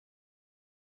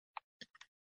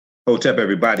Hotep,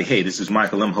 everybody. Hey, this is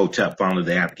Michael M. Hotep, founder of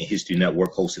the African History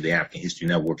Network, host of the African History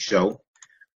Network show.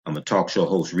 I'm a talk show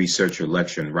host, researcher,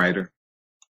 lecturer, and writer.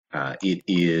 It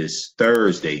is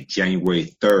Thursday,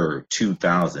 January 3rd,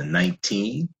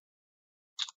 2019,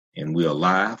 and we are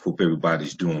live. Hope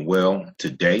everybody's doing well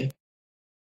today.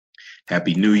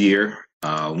 Happy New Year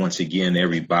once again,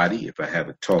 everybody, if I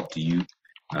haven't talked to you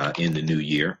in the new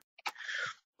year.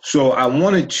 So I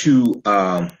wanted to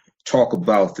talk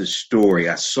about this story.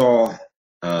 I saw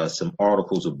some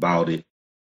articles about it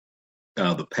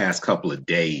the past couple of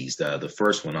days. The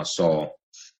first one I saw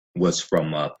was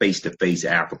from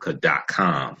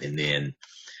face-to-faceafrica.com, and then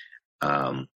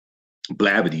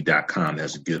Blavity.com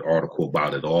has a good article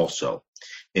about it also.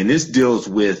 And this deals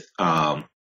with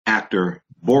actor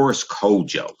Boris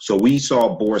Kodjoe. So we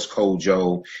saw Boris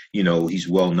Kodjoe, you know, he's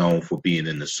well known for being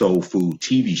in the Soul Food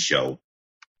TV show.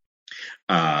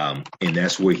 And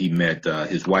that's where he met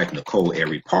his wife, Nicole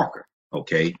Ari Parker.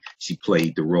 Okay. She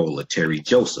played the role of Terry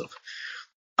Joseph.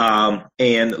 And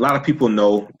a lot of people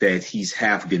know that he's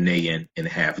half Ghanaian and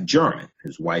half German.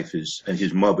 His wife is, and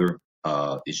his mother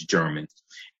is German,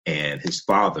 and his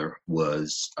father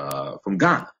was from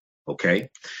Ghana. Okay.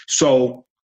 So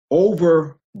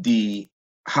over the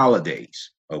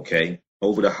holidays,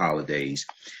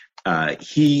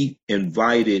 he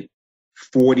invited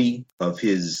 40 of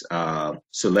his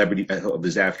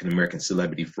African American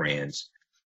celebrity friends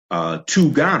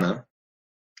to Ghana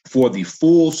for the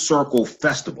Full Circle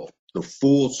Festival,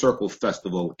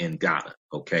 in Ghana.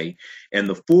 Okay. And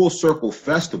the Full Circle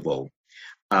Festival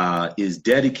is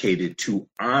dedicated to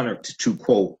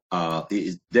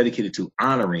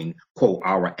honoring, quote,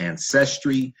 our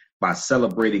ancestry by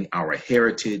celebrating our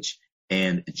heritage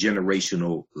and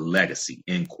generational legacy,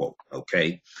 end quote.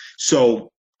 Okay.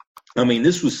 So, I mean,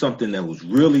 this was something that was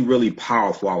really, really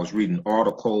powerful. I was reading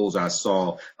articles. I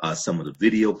saw some of the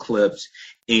video clips,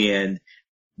 and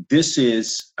this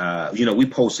is, we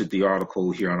posted the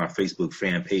article here on our Facebook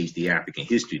fan page, the African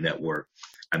History Network.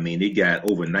 I mean, it got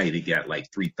like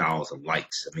 3,000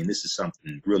 likes. I mean, this is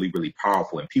something really, really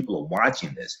powerful, and people are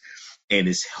watching this, and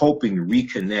it's helping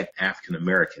reconnect African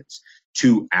Americans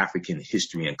to African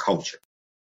history and culture.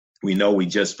 We know we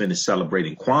just finished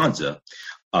celebrating Kwanzaa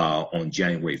on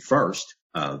January 1st.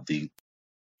 The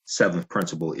seventh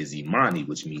principle is Imani,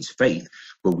 which means faith,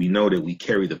 but we know that we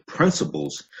carry the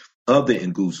principles of the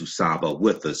Nguzo Saba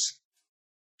with us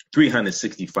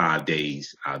 365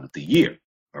 days out of the year.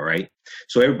 All right.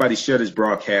 So everybody share this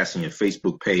broadcast on your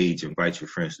Facebook page. Invite your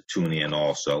friends to tune in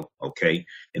also. Okay.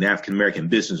 And African American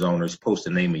business owners, post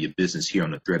the name of your business here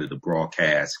on the thread of the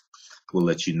broadcast. We'll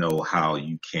let you know how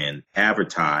you can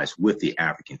advertise with the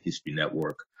African History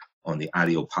Network on the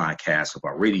audio podcast of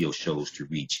our radio shows to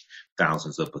reach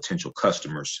thousands of potential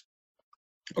customers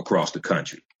across the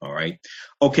country. All right.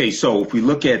 Okay. So if we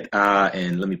look at,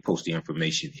 and let me post the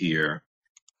information here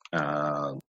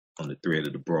on the thread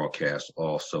of the broadcast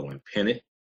also and pin it.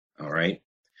 All right.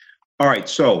 All right.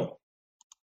 So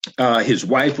his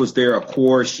wife was there, of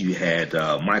course. You had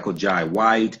Michael Jai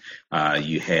White.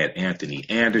 You had Anthony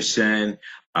Anderson.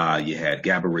 You had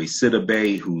Gabourey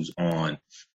Sidibe, who's on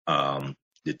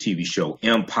the TV show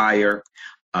Empire.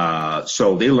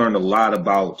 So they learned a lot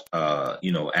about,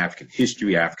 African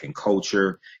history, African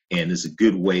culture, and it's a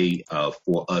good way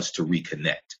for us to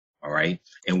reconnect. All right.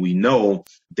 And we know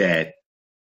that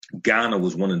Ghana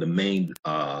was one of the main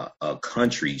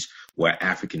countries where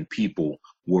African people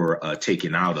were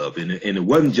taken out of. And it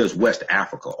wasn't just West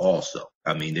Africa also.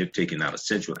 I mean, they're taken out of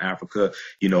Central Africa.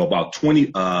 You know, about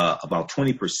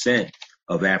 20%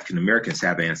 of African Americans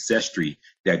have ancestry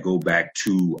that go back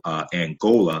to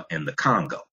Angola and the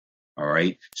Congo. All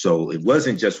right. So it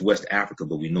wasn't just West Africa,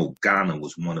 but we know Ghana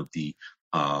was one of the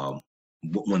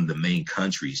main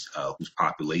countries whose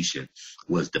population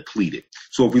was depleted.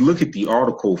 So if we look at the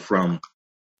article from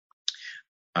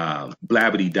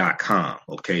Blavity.com,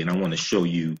 okay, and I want to show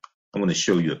you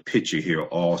a picture here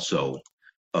also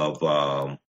of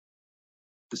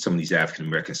some of these African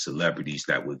American celebrities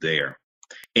that were there.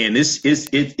 And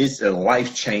it's a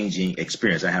life-changing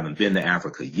experience. I haven't been to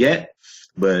Africa yet,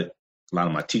 but a lot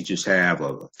of my teachers have.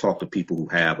 I've talked to people who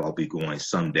have. I'll be going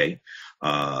someday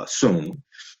soon.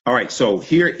 All right, so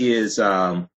here is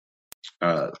a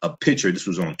picture. This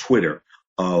was on Twitter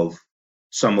of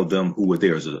some of them who were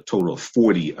there. There's a total of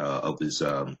 40 of his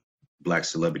Black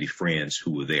celebrity friends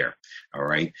who were there. All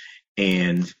right,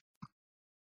 and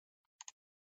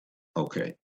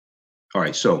okay. All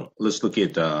right, so let's look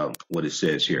at what it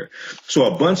says here. So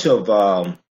a bunch of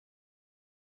our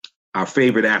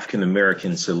favorite African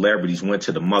American celebrities went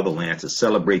to the motherland to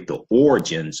celebrate the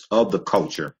origins of the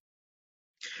culture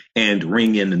and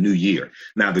ring in the new year.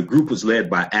 Now, the group was led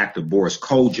by actor Boris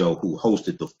Kodjoe, who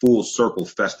hosted the Full Circle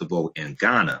Festival in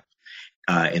Ghana.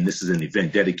 And this is an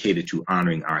event dedicated to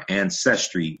honoring our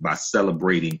ancestry by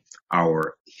celebrating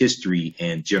our history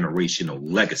and generational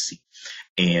legacy.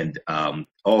 And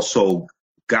also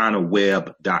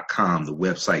GhanaWeb.com, the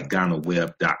website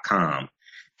GhanaWeb.com,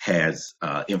 has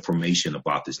information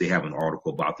about this. They have an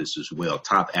article about this as well.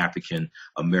 Top African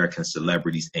American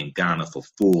celebrities in Ghana for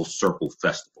Full Circle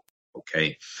Festival.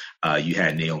 Okay, you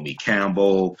had Naomi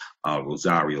Campbell,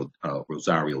 Rosario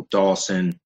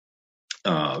Dawson,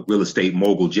 real estate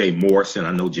mogul Jay Morrison.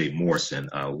 I know Jay Morrison.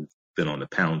 We've been on the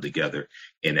panel together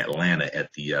in Atlanta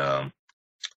at the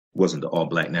wasn't the All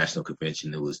Black National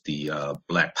Convention. It was the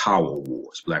Black Power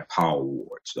Awards.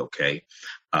 Okay,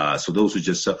 so those were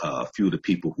just a few of the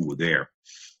people who were there.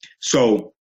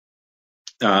 So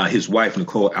his wife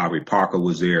Nicole Aubrey Parker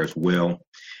was there as well.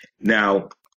 Now,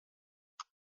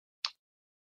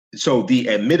 so so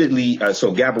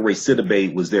Gabourey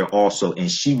Sidibe was there also, and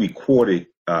she recorded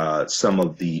some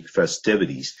of the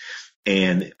festivities.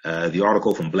 And the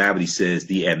article from Blavity says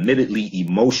the admittedly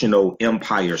emotional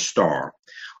Empire star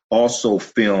also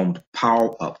filmed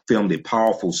a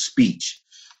powerful speech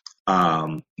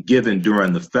given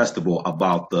during the festival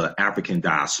about the African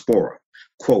diaspora.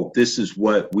 Quote, "This is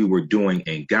what we were doing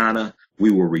in Ghana.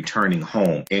 We were returning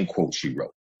home," end quote, she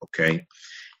wrote. Okay.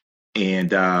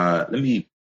 And let me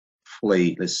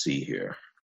play, let's see here.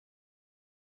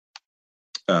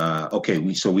 Okay,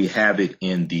 we have it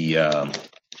in the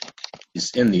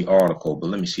it's in the article, but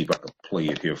let me see if I can play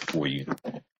it here for you.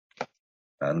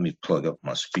 Let me plug up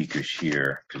my speakers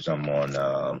here because I'm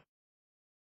on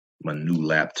my new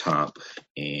laptop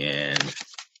and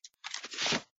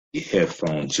the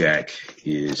headphone jack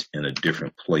is in a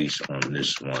different place on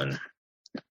this one.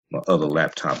 My other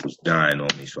laptop was dying on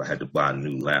me, so I had to buy a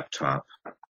new laptop.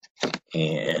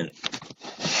 And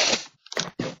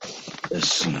let's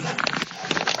see.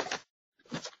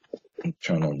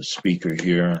 Turn on the speaker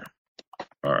here.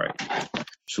 All right,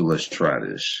 so let's try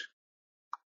this.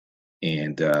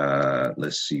 And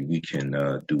let's see, we can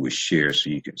do a share so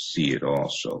you can see it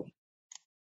also.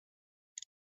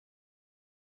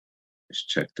 Let's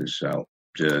check this out.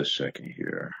 Just a second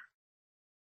here.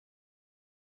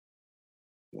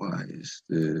 Why is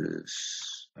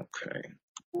this? Okay.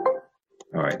 All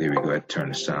right, there we go. I turn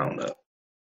the sound up.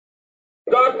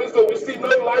 Darkness, so we see no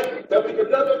light, that we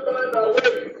can never find our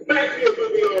way back here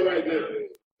where we are right now.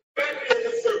 Back here in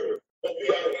the circle, but we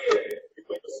are here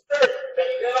because the spirit that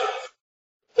in us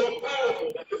is more powerful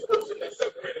than this person that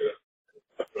separated us.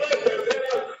 The blood that is in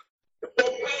us is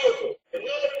more powerful than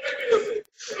all the mechanisms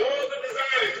and all the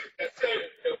designs that said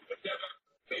that we would never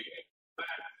make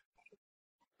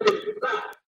it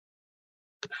back.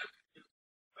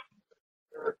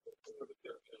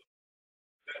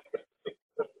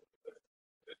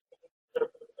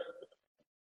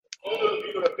 All the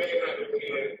people that they have to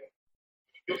be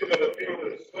you're going to feel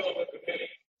the soul of the day.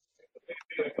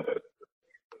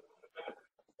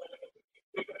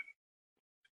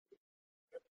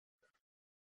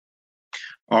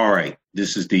 All right,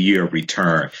 this is the year of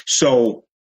return. So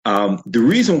the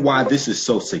reason why this is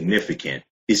so significant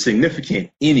is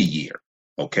significant any year.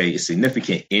 Okay, it's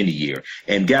significant any year.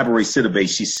 And Gabourey Sidibe,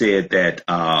 she said that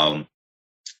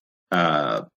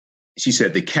she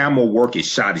said the camera work is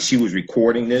shoddy. She was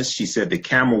recording this. She said the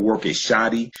camera work is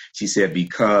shoddy. She said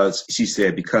because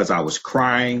I was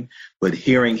crying, but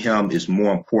hearing him is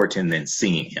more important than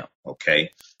seeing him.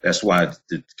 Okay, that's why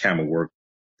the camera work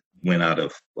went out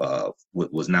of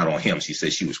was not on him. She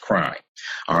said she was crying.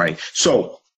 All right,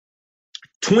 so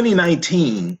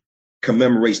 2019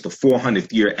 commemorates the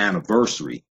 400th year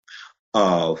anniversary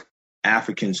of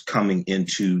Africans coming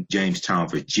into Jamestown,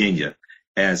 Virginia,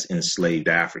 as enslaved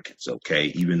Africans, okay?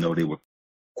 Even though they were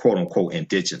quote unquote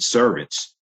indentured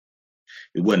servants,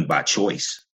 it wasn't by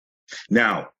choice.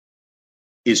 Now,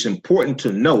 it's important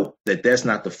to note that that's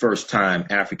not the first time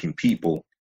African people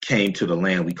came to the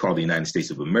land we call the United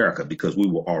States of America, because we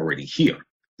were already here.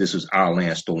 This was our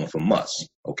land stolen from us,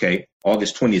 okay?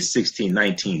 August 20th,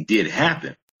 1619 did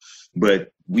happen,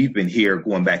 but we've been here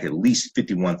going back at least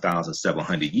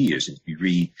 51,700 years. If you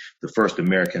read The First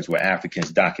Americans Were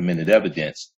Africans, Documented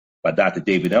Evidence by Dr.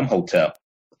 David M. Hotep,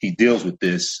 he deals with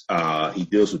this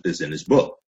in his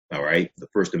book. All right. The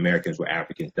First Americans Were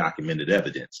Africans, Documented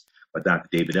Evidence by Dr.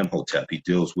 David M. Hotep. He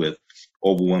deals with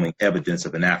overwhelming evidence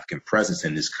of an African presence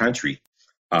in this country,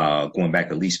 going back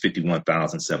at least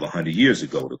 51,700 years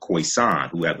ago. The Khoisan,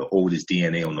 who have the oldest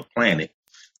DNA on the planet,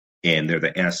 and they're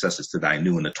the ancestors to the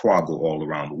Ainu and the Twago all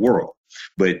around the world.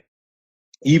 But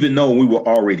even though we were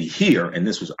already here, and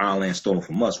this was our land stolen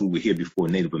from us, we were here before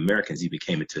Native Americans even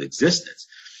came into existence,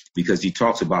 because he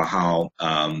talks about how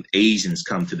Asians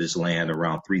come to this land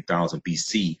around 3000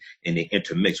 BC, and they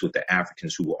intermix with the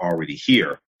Africans who were already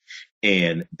here,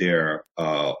 and their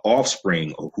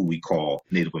offspring, or who we call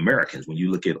Native Americans. When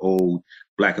you look at old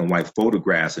black and white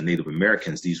photographs of Native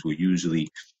Americans, these were usually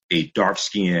a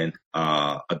dark-skinned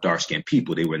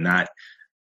people. They were not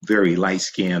very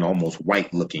light-skinned, almost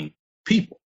white-looking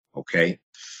people. Okay,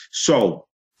 so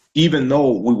even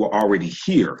though we were already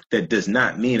here, that does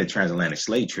not mean the transatlantic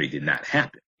slave trade did not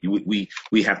happen. We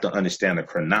have to understand the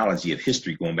chronology of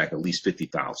history going back at least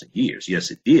 50,000 years.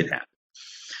 Yes, it did happen.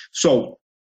 So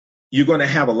you're going to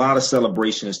have a lot of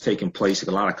celebrations taking place,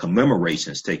 a lot of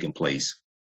commemorations taking place,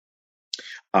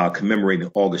 commemorating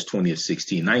August 20th,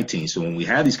 1619. So when we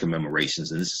have these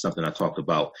commemorations, and this is something I talked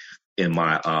about in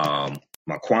my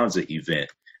my Kwanzaa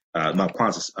event, my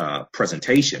Kwanzaa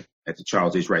presentation at the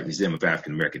Charles H. Wright Museum of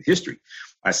African American History,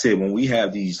 I said when we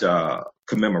have these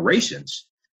commemorations,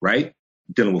 right,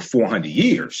 dealing with 400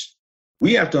 years,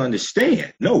 we have to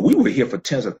understand, no, we were here for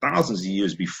tens of thousands of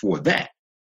years before that,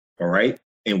 all right?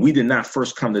 And we did not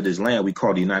first come to this land we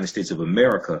call the United States of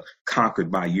America,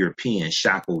 conquered by Europeans,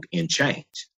 shackled in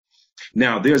chains.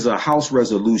 Now, there's a House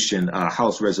Resolution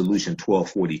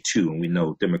 1242, and we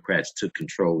know Democrats took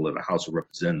control of the House of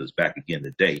Representatives back again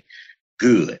today.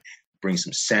 Good. Bring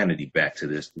some sanity back to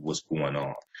this, what's going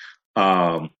on.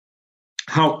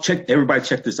 Everybody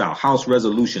check this out. House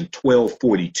Resolution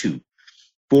 1242,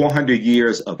 400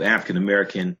 Years of African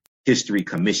American History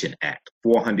Commission Act,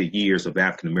 400 Years of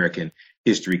African American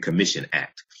History Commission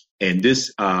Act. And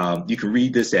this, you can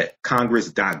read this at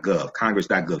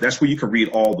congress.gov. That's where you can read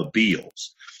all the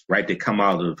bills, right, that come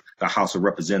out of the House of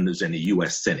Representatives and the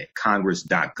U.S. Senate,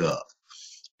 congress.gov.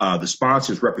 The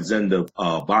sponsor is Representative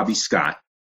Bobby Scott,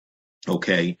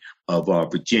 okay, of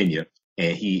Virginia,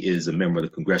 and he is a member of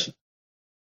the Congressional.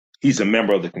 He's a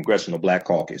member of the Congressional Black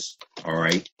Caucus, all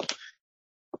right.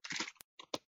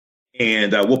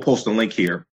 And we'll post a link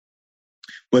here.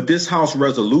 But this House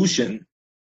resolution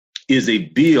is a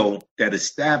bill that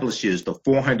establishes the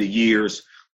 400 Years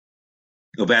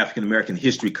of African American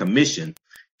History Commission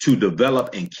to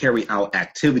develop and carry out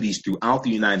activities throughout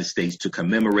the United States to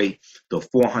commemorate the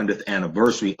 400th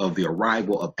anniversary of the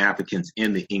arrival of Africans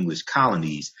in the English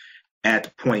colonies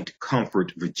at Point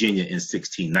Comfort, Virginia in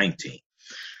 1619.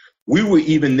 We were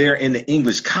even there in the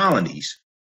English colonies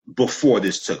before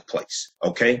this took place,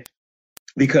 okay?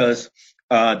 Because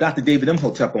Dr. David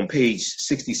Imhotep on page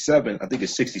 67, I think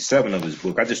it's 67 of his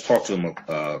book, I just talked to him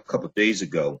a couple of days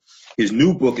ago. His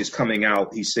new book is coming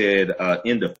out, he said,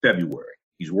 end of February.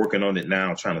 He's working on it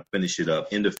now, trying to finish it up.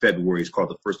 End of February. It's called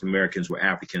The First Americans Were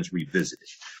Africans Revisited,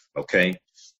 okay?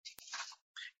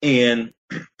 And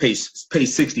page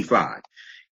 65,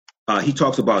 he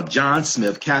talks about John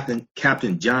Smith,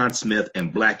 Captain John Smith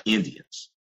and Black Indians.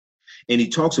 And he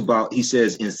talks about, he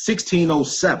says in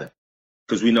 1607,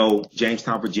 because we know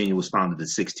Jamestown, Virginia was founded in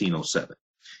 1607.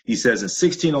 He says in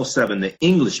 1607, the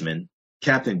Englishman,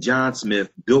 Captain John Smith,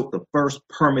 built the first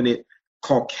permanent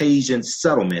Caucasian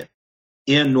settlement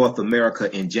in North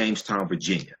America in Jamestown,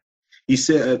 Virginia. He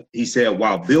said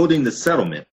while building the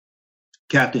settlement,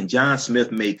 Captain John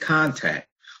Smith made contact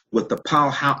with the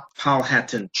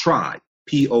Powhatan tribe,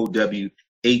 Powhatan.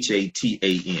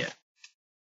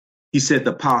 He said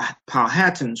the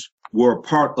Powhatans were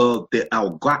part of the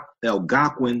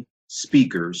Algonquin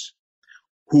speakers,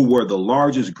 who were the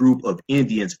largest group of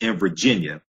Indians in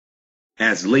Virginia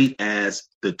as late as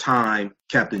the time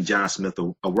Captain John Smith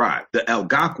arrived. The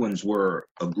Algonquins were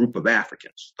a group of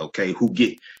Africans, okay, who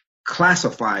get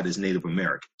classified as Native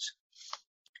Americans.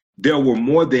 There were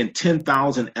more than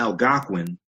 10,000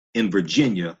 Algonquin in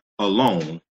Virginia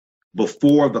alone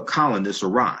before the colonists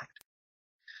arrived.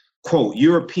 Quote,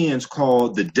 Europeans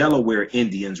called the Delaware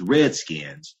Indians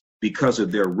Redskins because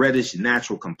of their reddish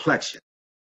natural complexion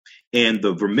and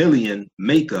the vermilion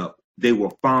makeup they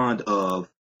were fond of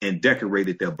and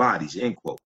decorated their bodies, end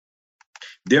quote.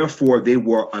 Therefore, they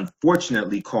were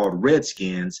unfortunately called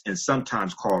Redskins and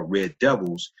sometimes called Red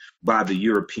Devils by the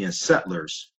European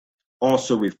settlers,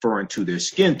 also referring to their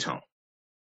skin tone.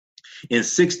 In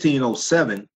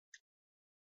 1607,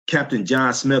 Captain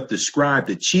John Smith described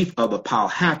the chief of the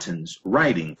Powhatans,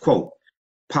 writing, quote,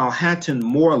 Powhatan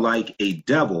more like a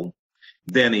devil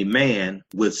than a man,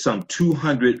 with some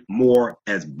 200 more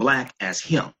as black as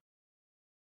him.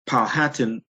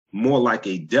 Powhatan more like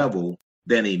a devil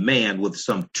than a man, with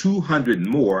some 200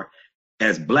 more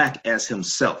as black as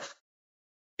himself,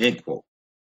 end quote.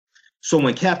 So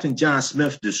when Captain John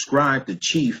Smith described the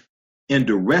chief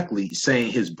indirectly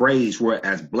saying his braids were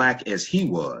as black as he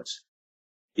was,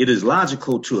 it is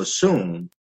logical to assume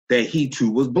that he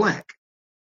too was black.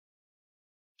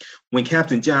 When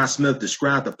Captain John Smith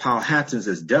described the Powhatans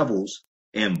as devils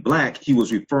and black, he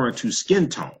was referring to skin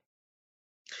tone.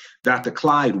 Dr.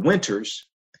 Clyde Winters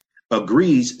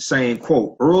agrees, saying,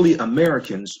 quote, early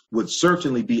Americans would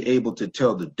certainly be able to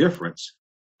tell the difference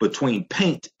between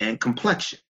paint and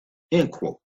complexion, end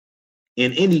quote.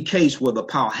 In any case, whether the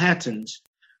Powhatans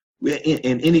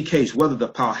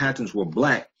were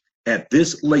black at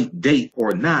this late date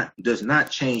or not does not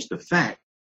change the fact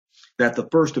that the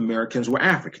first Americans were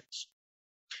Africans.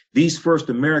 These first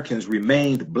Americans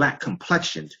remained black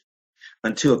complexioned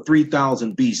until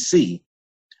 3000 BC,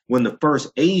 when the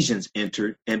first Asians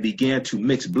entered and began to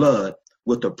mix blood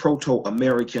with the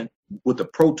Proto-American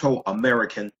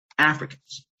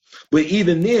Africans. But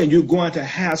even then, you're going to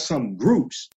have some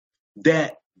groups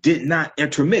that did not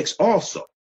intermix also.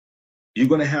 You're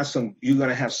going to have some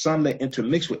that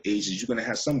intermix with Asians. You're going to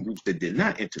have some groups that did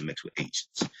not intermix with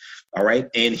Asians. All right.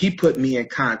 And he put me in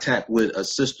contact with a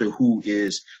sister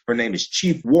her name is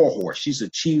Chief Warhorse. She's a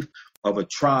chief of a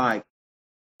tribe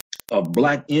of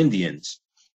Black Indians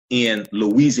in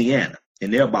Louisiana.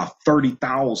 And there are about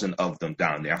 30,000 of them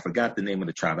down there. I forgot the name of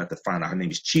the tribe. I have to find out. Her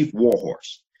name is Chief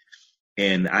Warhorse.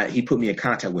 And he put me in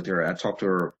contact with her. I talked to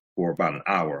her for about an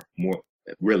hour. More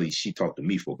really, she talked to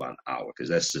me for about an hour because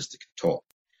that sister can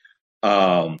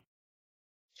talk.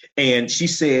 And she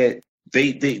said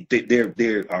they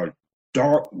are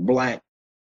dark black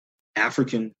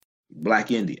African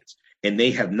Black Indians, and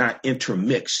they have not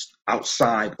intermixed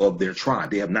outside of their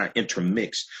tribe. They have not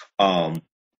intermixed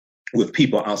with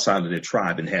people outside of their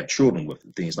tribe and have children with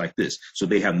them, things like this. So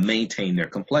they have maintained their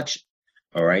complexion.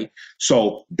 All right.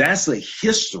 So that's a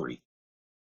history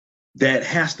that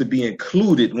has to be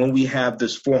included when we have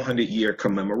this 400-year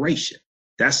commemoration.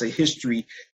 That's a history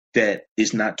that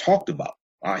is not talked about.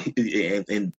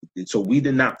 And so we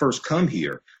did not first come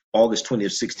here August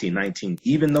 20th, 1619,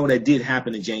 even though that did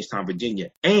happen in Jamestown, Virginia.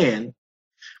 And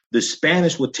the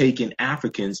Spanish were taking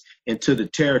Africans into the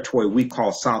territory we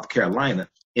call South Carolina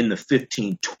in the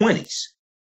 1520s.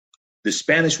 The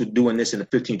Spanish were doing this in the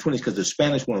 1520s because the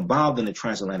Spanish were involved in the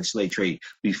transatlantic slave trade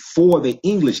before the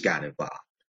English got involved.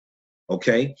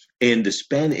 Okay, and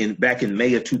back in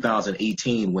May of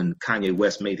 2018, when Kanye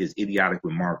West made his idiotic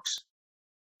remarks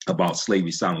about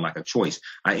slavery sounding like a choice,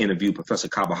 I interviewed Professor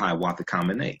Kabahai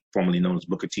Watakamene, formerly known as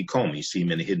Booker T. Coleman. You see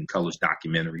him in the Hidden Colors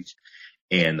documentaries,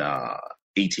 and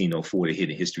 1804, The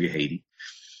Hidden History of Haiti,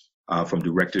 from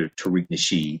director Tariq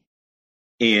Nasheed.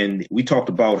 And we talked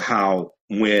about how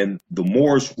when the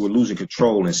Moors were losing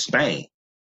control in Spain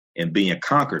and being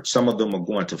conquered, some of them are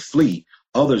going to flee.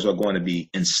 Others are going to be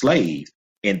enslaved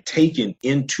and taken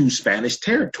into Spanish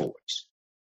territories.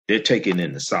 They're taken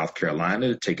into South Carolina.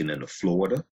 They're taken into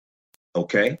Florida.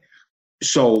 Okay.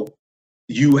 So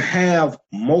you have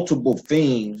multiple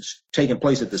things taking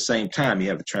place at the same time. You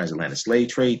have the transatlantic slave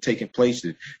trade taking place.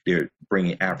 They're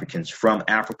bringing Africans from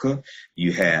Africa.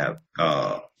 You have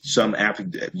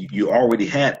you already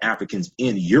had Africans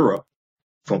in Europe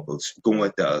from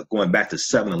going back to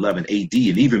 711 AD and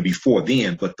even before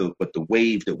then. But the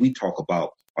wave that we talk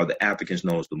about are the Africans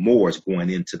known as the Moors going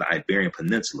into the Iberian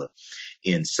Peninsula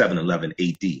in 711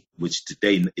 AD, which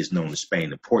today is known as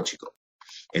Spain and Portugal.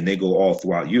 And they go all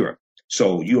throughout Europe.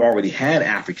 So you already had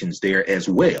Africans there as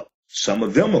well. Some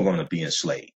of them are going to be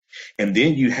enslaved. And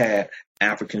then you had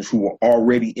Africans who were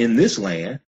already in this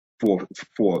land for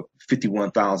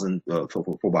 51,000,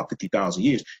 for about 50,000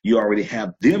 years. You already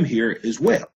have them here as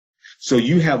well. So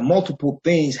you have multiple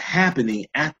things happening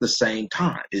at the same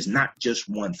time. It's not just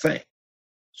one thing.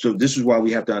 So this is why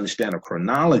we have to understand a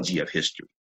chronology of history,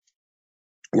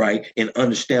 right? And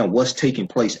understand what's taking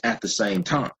place at the same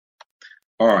time.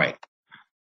 All right.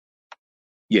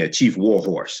 Yeah, Chief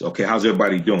Warhorse. Okay, how's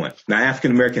everybody doing? Now,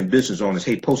 African-American business owners,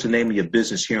 hey, post the name of your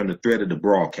business here on the thread of the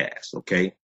broadcast,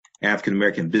 okay?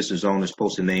 African-American business owners,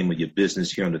 post the name of your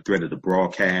business here on the thread of the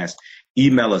broadcast.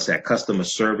 Email us at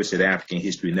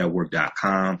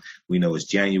customerservice@africanhistorynetwork.com. We know it's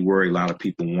January. A lot of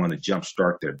people want to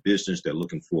jumpstart their business. They're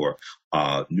looking for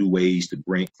new ways to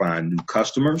find new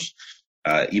customers.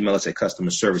 Email us at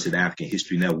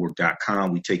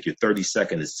customerservice@africanhistorynetwork.com. We take your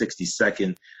 30-second to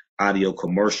 60-second audio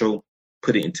commercial,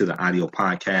 put it into the audio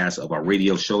podcast of our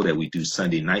radio show that we do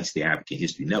Sunday nights, the African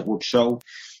History Network show,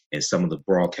 and some of the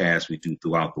broadcasts we do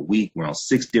throughout the week. We're on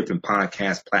 6 different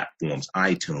podcast platforms: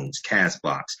 iTunes,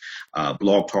 Castbox,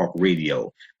 Blog Talk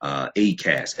Radio,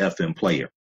 Acast, FM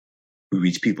Player. We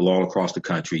reach people all across the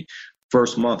country.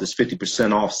 First month is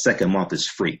 50% off. Second month is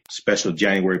free. Special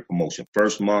January promotion.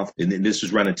 First month, and then this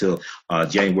is running until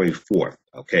January 4th.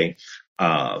 Okay.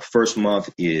 First month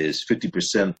is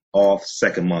 50% off.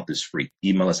 Second month is free.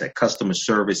 Email us at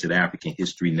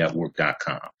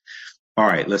customerservice@africanhistorynetwork.com. All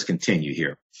right, let's continue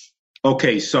here.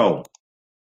 Okay, so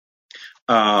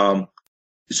you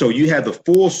had the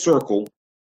full circle.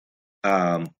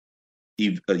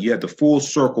 You had the full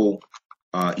circle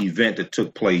event that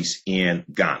took place in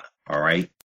Ghana. All right.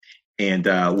 And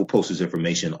we'll post this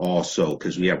information also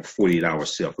because we have a 48-hour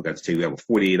sale. Forgot to tell you, we have a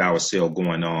 48-hour sale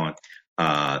going on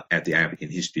at the African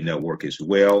History Network as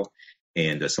well.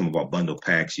 And some of our bundle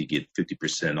packs, you get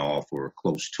 50% off or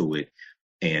close to it.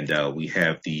 And we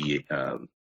have the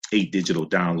 8 digital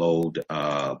download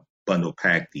bundle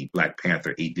pack, the Black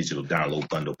Panther 8 digital download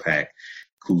bundle pack.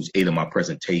 Includes 8 of my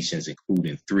presentations,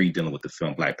 including 3 dealing with the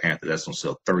film Black Panther. That's on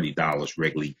sale $30,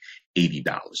 regularly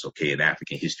 $80, okay, at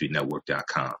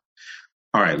AfricanHistoryNetwork.com.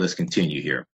 All right, let's continue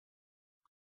here.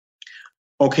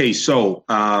 Okay, so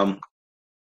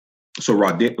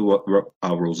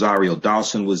Rosario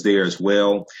Dawson was there as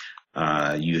well.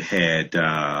 You had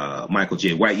Michael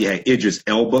J. White. You had Idris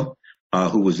Elba,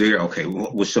 who was there. Okay,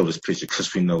 we'll show this picture because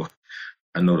I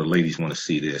know the ladies want to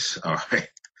see this. All right.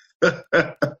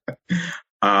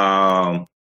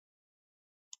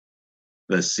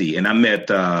 Let's see. And I met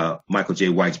Michael J.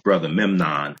 White's brother,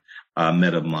 Memnon.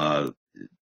 Met him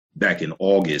back in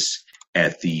August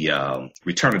at the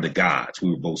Return of the Gods.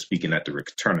 We were both speaking at the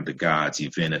Return of the Gods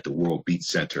event at the World Beat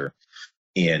Center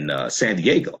in San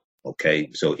Diego.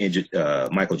 Okay, so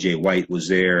Michael J. White was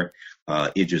there.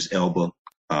 Idris Elba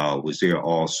was there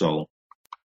also.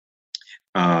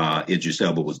 Idris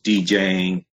Elba was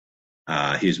DJing.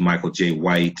 Here's Michael J.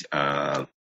 White,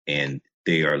 and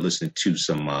they are listening to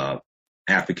some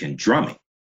African drumming.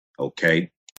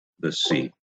 Okay, let's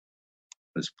see.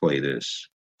 Let's play this.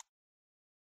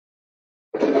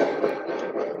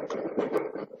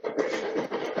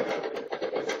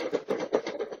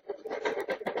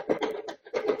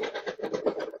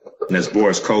 And that's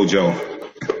Boris Kodjoe.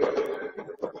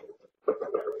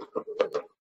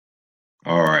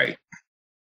 All right.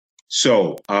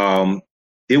 So,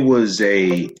 it was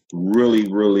a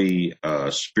really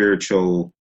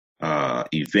spiritual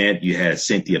event. You had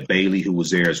Cynthia Bailey, who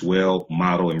was there as well,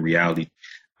 model and reality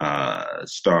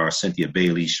star. Cynthia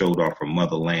Bailey showed off her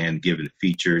motherland, giving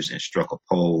features and struck a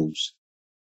pose.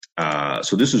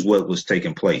 So this is what was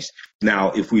taking place.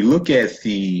 Now, if we look at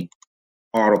the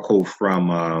article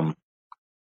from,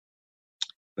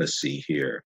 let's see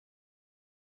here.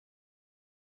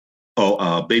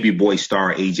 Baby boy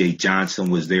star AJ Johnson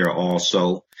was there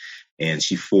also, and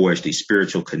she forged a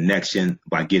spiritual connection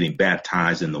by getting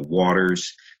baptized in the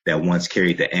waters that once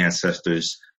carried the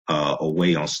ancestors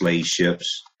away on slave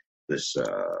ships.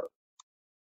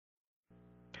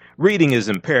 Reading is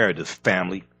imperative,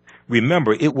 family.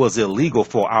 Remember, it was illegal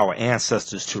for our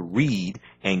ancestors to read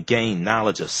and gain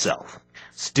knowledge of self.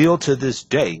 Still to this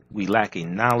day, we lack a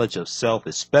knowledge of self,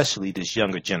 especially this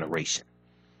younger generation.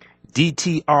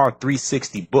 DTR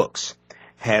 360 Books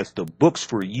has the books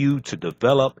for you to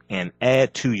develop and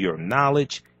add to your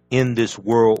knowledge in this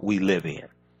world we live in.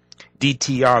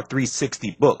 DTR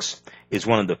 360 Books is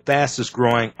one of the fastest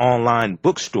growing online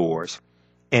bookstores,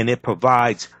 and it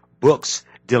provides books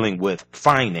dealing with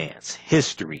finance,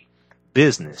 history,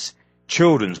 business,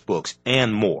 children's books,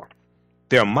 and more.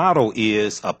 Their motto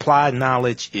is applied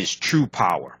knowledge is true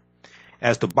power.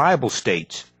 As the Bible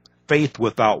states, faith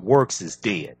without works is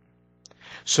dead.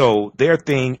 So their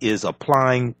thing is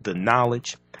applying the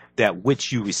knowledge that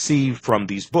which you receive from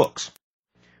these books.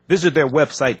 Visit their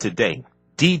website today,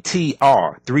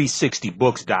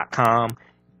 DTR360books.com,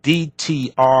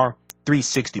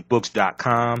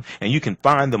 DTR360books.com, and you can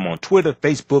find them on Twitter,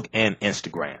 Facebook, and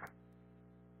Instagram.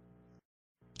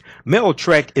 Mel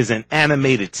Trek is an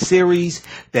animated series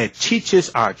that teaches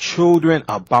our children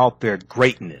about their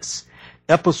greatness.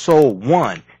 Episode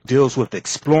 1 deals with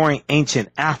exploring ancient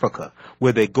Africa,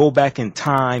 where they go back in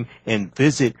time and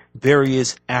visit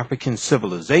various African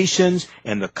civilizations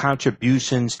and the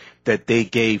contributions that they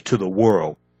gave to the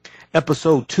world.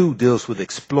 Episode 2 deals with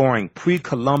exploring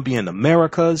pre-Columbian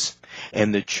Americas,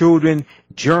 and the children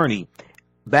journey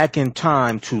back in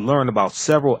time to learn about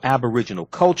several Aboriginal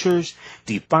cultures,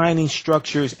 defining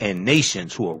structures and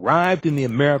nations who arrived in the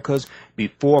Americas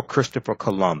before Christopher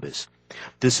Columbus.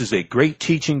 This is a great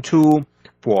teaching tool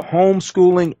for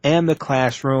homeschooling and the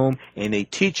classroom, and they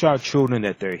teach our children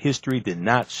that their history did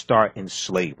not start in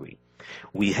slavery.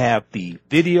 We have the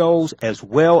videos as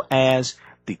well as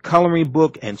the coloring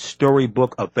book and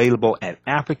storybook available at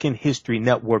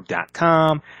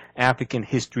AfricanHistoryNetwork.com.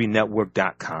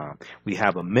 AfricanHistoryNetwork.com. We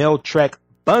have a Mail Trek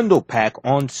bundle pack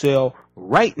on sale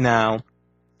right now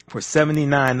for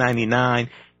 $79.99,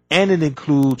 and it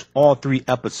includes all 3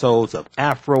 episodes of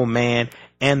Afro Man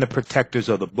and the Protectors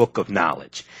of the Book of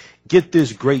Knowledge. Get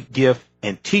this great gift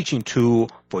and teaching tool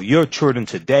for your children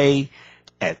today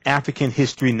at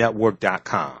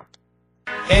AfricanHistoryNetwork.com.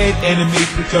 Ed Anime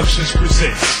Productions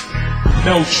presents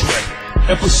Mail Trek,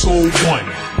 Episode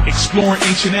 1, Exploring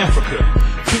Ancient Africa.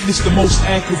 Witness the most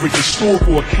accurate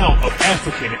historical account of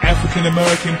African and African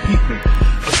American people.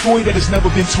 A story that has never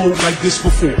been told like this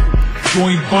before.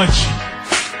 Join Bunchy,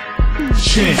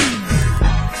 Chin,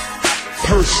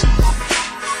 Percy,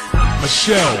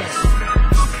 Michelle,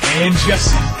 and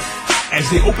Jesse as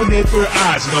they open their third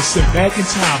eyes and are sent back in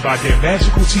time by their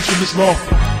magical teacher, Miss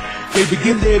Lawful. They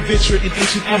begin their adventure in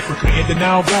ancient Africa in the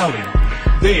Nile Valley.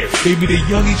 There, they meet a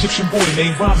young Egyptian boy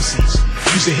named Ramesses.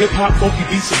 Using hip-hop, funky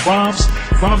beats, and rhymes,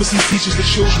 Ramesses teaches the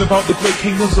children about the great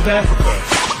kingdoms of Africa.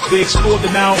 They explore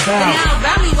the Nile Valley. The Nile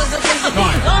Valley was a place of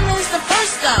Ghana is the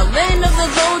first land of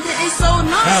the gold that is so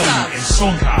non-stop. Mali and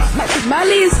Songhai.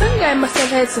 Mali and Songhai must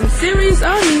have had some serious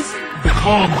armies. The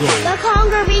Congo. The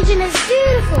Congo region is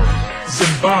beautiful.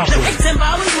 Zimbabwe.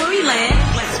 Zimbabwe's where we land.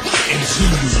 And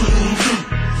Zulu.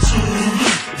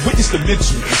 Witness the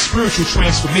mental and spiritual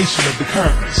transformation of the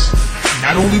characters.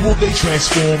 Not only will they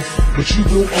transform, but you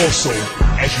will also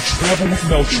as you travel with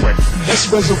Mail Trek. Let's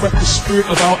resurrect the spirit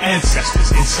of our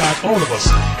ancestors inside all of us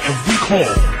and recall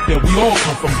that we all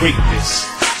come from greatness,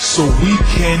 so we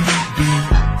can be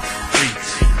great.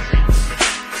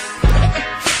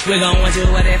 We're going to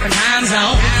a different time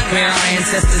zone where our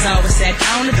ancestors always sat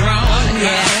on the throne.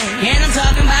 Yeah, and I'm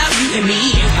talking about you and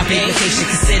me. Our big vacation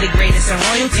considered greatest in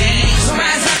royalty. So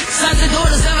rise up, sons and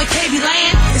daughters of a KB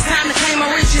land. It's time to claim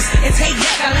our riches and take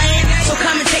back our land. So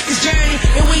come and take this journey,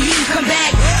 and when you come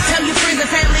back, tell your friends and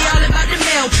family all about the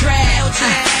Mail Trek.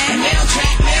 Mail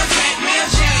Trek, Mail Trek, Mail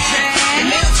Trek, Mail Trek,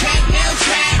 Mail Trek, Mail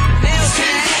Trek, Mail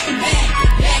Trek,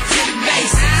 back to the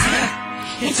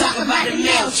basics. And talk about the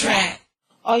Mail Trek.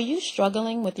 Are you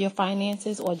struggling with your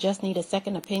finances or just need a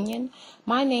second opinion?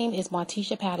 My name is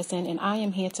Martisha Patterson, and I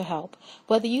am here to help.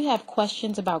 Whether you have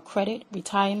questions about credit,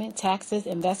 retirement, taxes,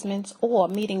 investments, or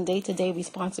meeting day-to-day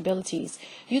responsibilities,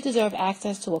 you deserve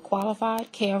access to a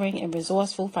qualified, caring, and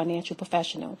resourceful financial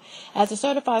professional. As a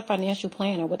certified financial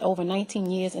planner with over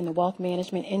 19 years in the wealth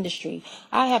management industry,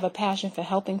 I have a passion for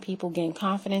helping people gain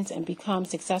confidence and become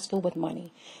successful with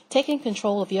money. Taking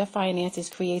control of your finances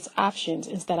creates options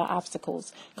instead of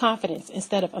obstacles, confidence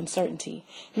instead of uncertainty.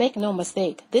 Make no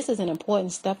mistake, this is an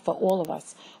important step for all of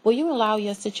us. Will you allow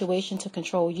your situation to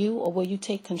control you, or will you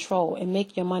take control and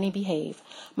make your money behave?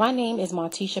 My name is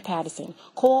Martisha Patterson.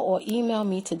 Call or email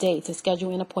me today to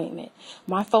schedule an appointment.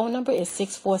 My phone number is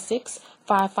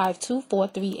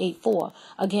 646-552-4384.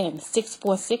 Again,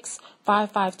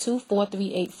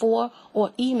 646-552-4384,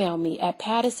 or email me at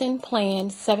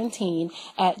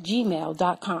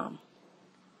pattersonplan17@gmail.com.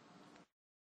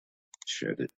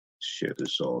 Share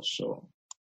this also.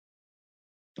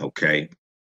 Okay.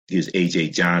 Here's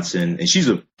AJ Johnson, and she's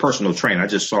a personal trainer. I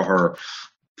just saw her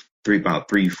about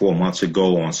 3-4 months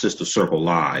ago on Sister Circle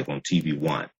Live on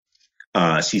TV1.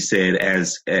 She said,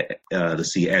 as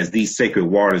these sacred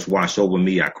waters wash over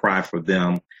me, I cry for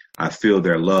them. I feel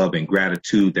their love and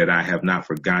gratitude that I have not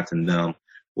forgotten them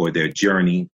or their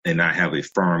journey, and I have a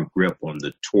firm grip on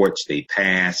the torch they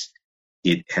passed.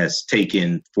 It has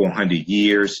taken 400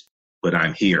 years, but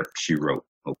I'm here, she wrote.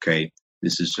 Okay.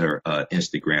 This is her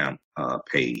Instagram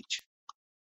page.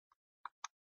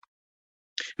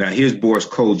 Now, here's Boris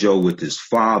Kodjoe with his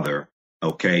father,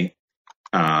 okay,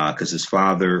 because his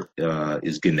father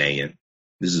is Ghanaian.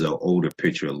 This is an older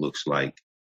picture, it looks like.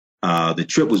 The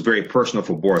trip was very personal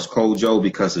for Boris Kodjoe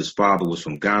because his father was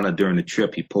from Ghana. During the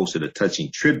trip, he posted a touching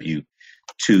tribute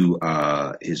to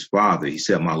his father. He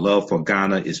said, "My love for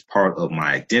Ghana is part of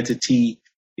my identity.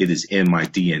 It is in my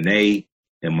DNA.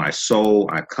 In my soul,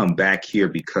 I come back here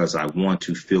because I want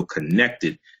to feel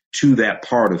connected to that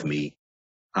part of me.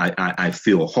 I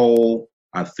feel whole.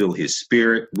 I feel his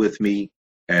spirit with me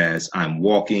as I'm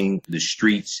walking the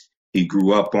streets he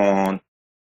grew up on.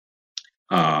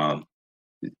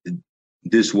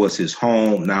 This was his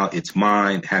home. Now it's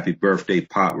mine. Happy birthday,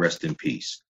 Pop. Rest in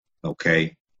peace."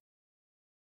 Okay.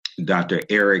 Dr.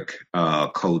 Eric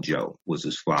Kodjoe was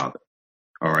his father.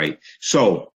 All right.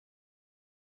 So,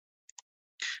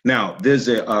 now, there's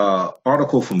an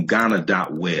article from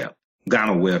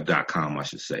GhanaWeb.com, I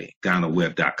should say,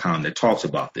 GhanaWeb.com, that talks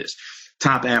about this.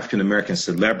 Top African-American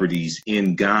celebrities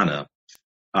in Ghana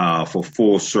for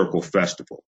Full Circle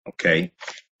Festival, okay?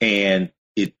 And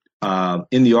it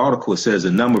in the article, it says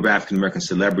a number of African-American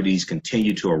celebrities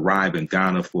continue to arrive in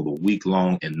Ghana for the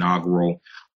week-long inaugural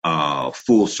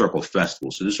Full Circle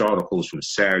Festival. So this article is from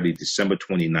Saturday, December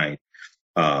 29th,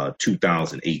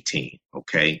 2018,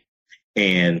 okay?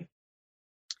 And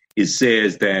it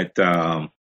says that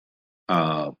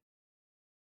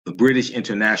the British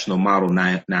international model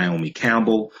Naomi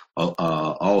Campbell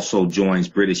also joins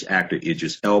British actor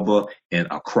Idris Elba in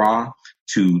Accra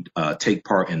to take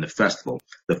part in the festival.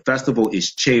 The festival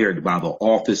is chaired by the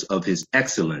Office of His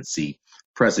Excellency,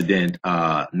 President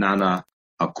Nana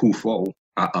Akufo-Addo.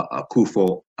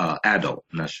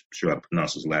 I'm not sure how to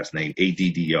pronounce his last name,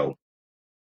 Addo.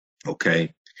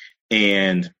 Okay,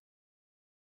 and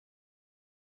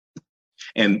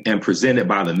presented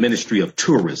by the Ministry of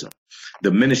Tourism,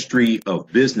 the Ministry of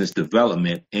Business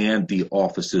Development, and the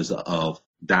Offices of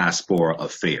Diaspora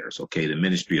Affairs. Okay, the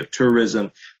Ministry of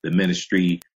Tourism, the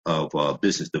Ministry of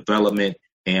Business Development,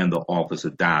 and the Office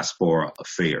of Diaspora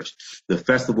Affairs. The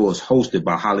festival is hosted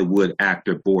by Hollywood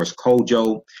actor Boris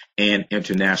Kodjoe and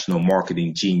international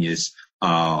marketing genius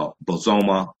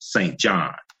Bozoma St.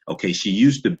 John. Okay, she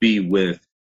used to be with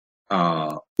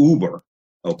Uber.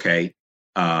 Okay,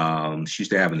 she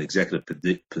used to have an executive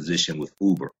position with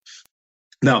Uber.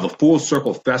 Now, the Full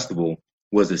Circle Festival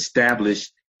was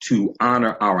established to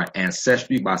honor our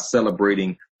ancestry by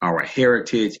celebrating our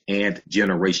heritage and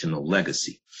generational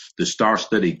legacy. The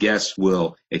star-studded guests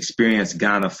will experience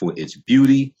Ghana for its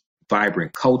beauty,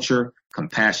 vibrant culture,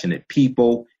 compassionate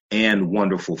people, and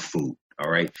wonderful food.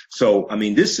 All right. So,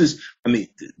 this is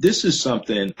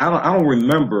something I don't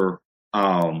remember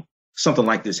something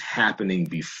like this happening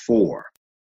before.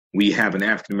 We have an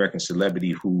African-American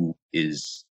celebrity who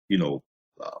is,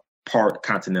 part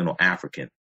continental African,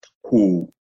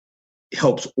 who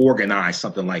helps organize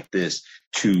something like this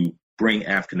to bring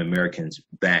African-Americans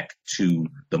back to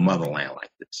the motherland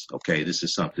like this. Okay, this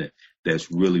is something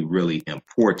that's really, really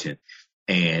important.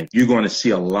 And you're going to see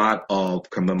a lot of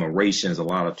commemorations, a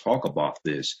lot of talk about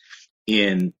this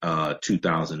in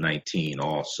 2019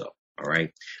 also. All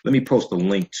right, let me post a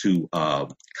link to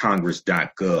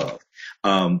congress.gov.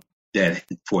 That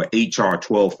for HR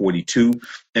 1242.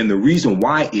 And the reason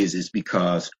why is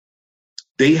because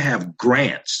they have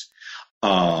grants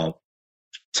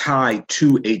tied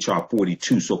to HR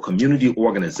 42. So community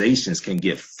organizations can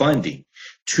get funding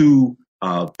to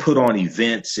put on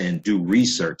events and do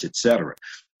research, etc.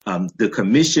 The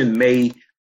commission may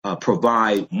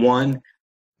provide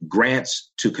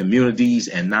grants to communities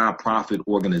and nonprofit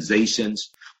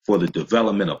organizations for the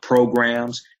development of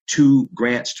programs, 2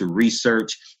 grants to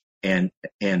research and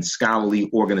scholarly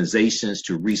organizations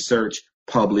to research,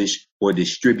 publish, or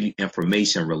distribute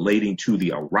information relating to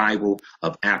the arrival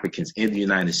of Africans in the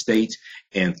United States,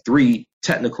 and 3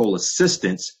 technical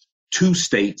assistance to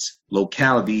states,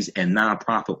 localities, and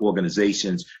nonprofit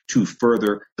organizations to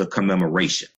further the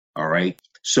commemoration. All right.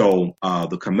 So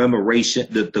the commemoration,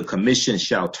 the commission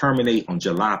shall terminate on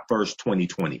July 1st,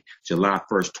 2020. July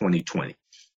 1st, 2020.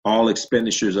 All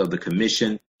expenditures of the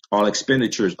commission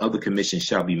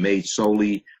shall be made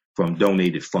solely from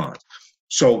donated funds.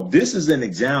 So this is an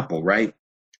example, right,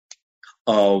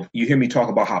 of, you hear me talk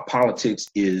about how politics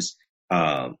is,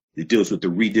 it deals with the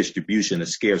redistribution of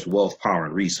scarce wealth, power,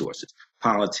 and resources.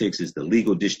 Politics is the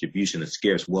legal distribution of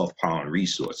scarce wealth, power, and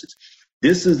resources.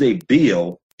 This is a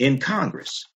bill in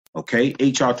Congress, okay,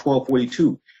 HR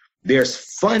 1242. There's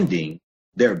funding,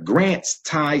 there are grants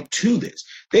tied to this.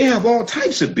 They have all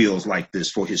types of bills like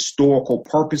this for historical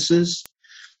purposes.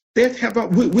 They have a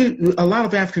lot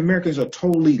of African Americans are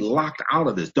totally locked out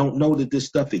of this, don't know that this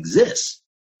stuff exists.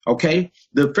 Okay,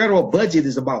 the federal budget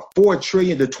is about $4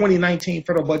 trillion. The 2019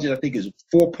 federal budget, I think, is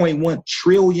 $4.1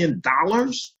 trillion.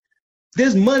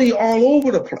 There's money all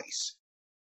over the place.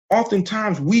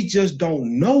 Oftentimes we just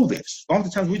don't know this.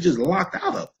 Oftentimes we just locked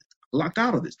out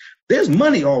of this. There's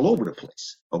money all over the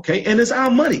place. Okay, and it's our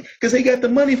money because they got the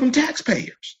money from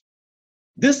taxpayers.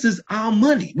 This is our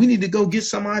money. We need to go get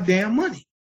some of our damn money.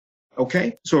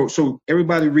 Okay, so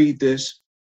everybody read this.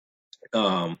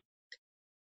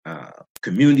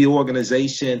 Community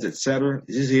organizations, etc.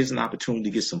 Here's an opportunity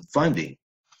to get some funding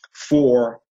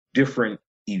for different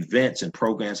events and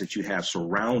programs that you have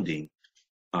surrounding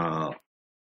August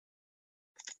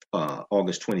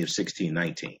 20th,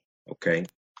 1619. Okay.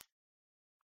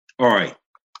 All right.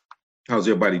 How's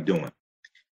everybody doing?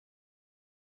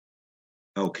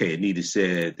 Okay. Anita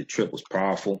said the trip was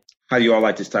powerful. How do you all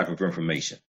like this type of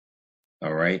information?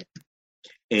 All right.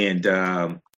 And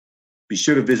be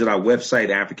sure to visit our website,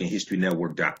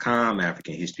 AfricanHistoryNetwork.com,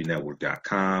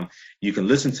 AfricanHistoryNetwork.com. You can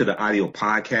listen to the audio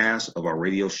podcast of our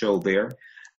radio show there.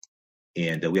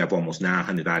 And we have almost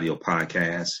 900 audio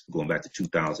podcasts going back to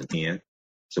 2010.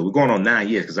 So we're going on 9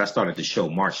 years because I started the show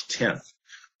March 10th,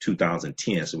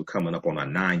 2010. So we're coming up on our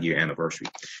 9-year anniversary.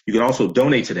 You can also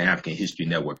donate to the African History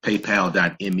Network,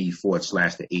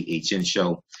 paypal.me/the AHN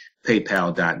show,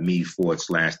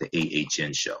 paypal.me/the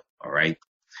AHN show. All right.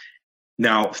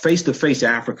 Now,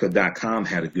 face-to-faceafrica.com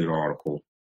had a good article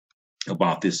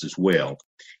about this as well.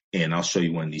 And I'll show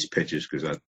you one of these pictures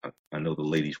because I know the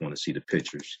ladies want to see the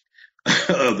pictures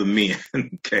of the men.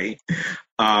 Okay.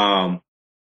 And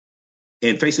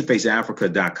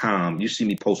face-to-faceafrica.com, you see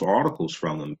me post articles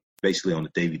from them basically on a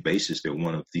daily basis. They're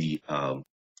one of the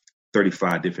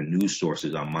 35 different news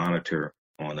sources I monitor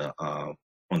on a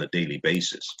daily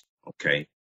basis. Okay.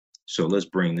 So let's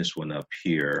bring this one up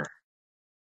here.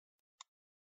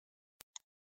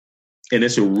 And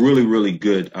it's a really, really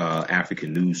good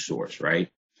African news source, right?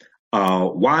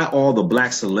 Why all the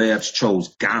black celebs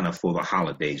chose Ghana for the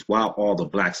holidays? Why all the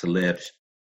black celebs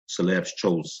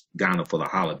chose Ghana for the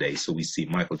holidays? So we see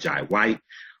Michael Jai White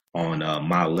on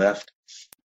my left.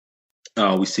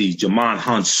 We see Jamon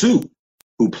Hansu,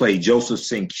 who played Joseph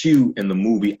Senkyu in the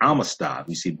movie Amistad.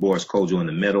 We see Boris Kodjoe in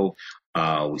the middle.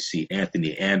 We see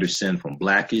Anthony Anderson from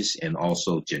Blackish, and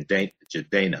also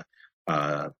Jadena,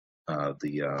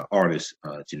 the artist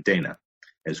Jadena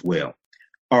as well.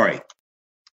 All right.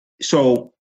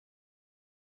 So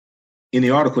in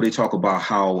the article, they talk about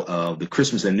how the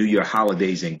Christmas and New Year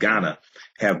holidays in Ghana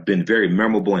have been very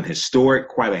memorable and historic.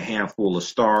 Quite a handful of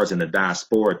stars in the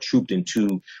diaspora trooped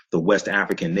into the West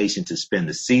African nation to spend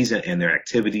the season, and their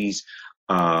activities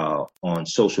on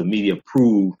social media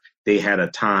prove they had a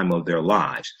time of their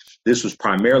lives. This was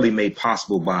primarily made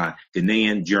possible by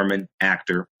Ghanaian German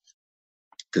actor,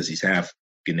 because he's half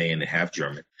Ghanaian and half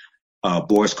German,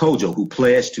 Boris Kodjoe, who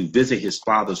pledged to visit his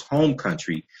father's home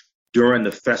country during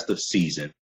the festive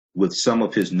season with some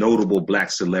of his notable black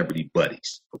celebrity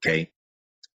buddies. Okay.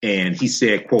 And he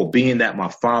said, quote, being that my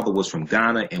father was from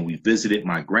Ghana and we visited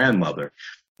my grandmother,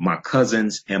 my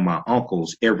cousins and my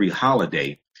uncles every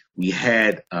holiday, we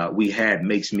had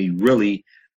makes me really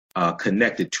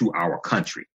connected to our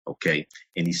country. Okay.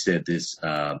 And he said this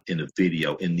in a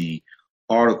video. In the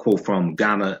article from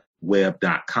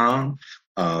GhanaWeb.com,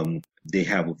 they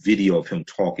have a video of him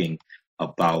talking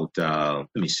about, let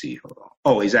me see. Hold on.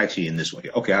 Oh, he's actually in this one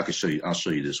here. Okay, I can show you. I'll show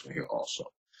you this one here also.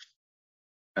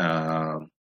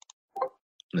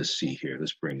 Let's see here.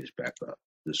 Let's bring this back up.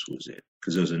 This was it.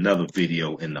 Because there's another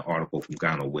video in the article from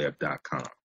GhanaWeb.com.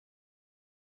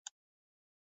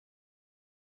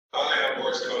 I am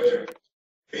Boris Kodjoe.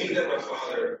 Being that my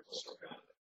father was from Ghana,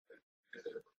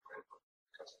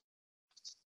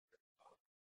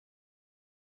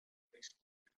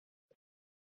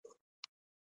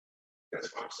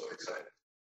 that's why I'm so excited.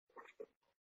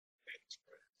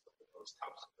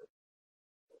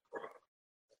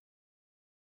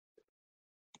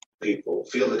 People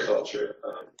feel the culture,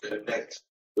 connect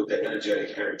with the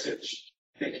energetic heritage.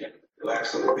 They can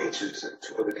relax on the beaches and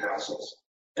tour the castles,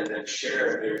 and then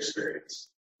share their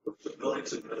experience with the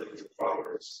millions and millions of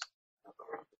followers.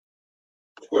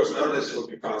 Of course, none of this would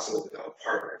be possible without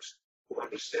partners who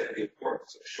understand the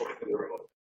importance of showing the world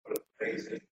what an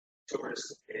amazing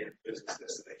tourist and business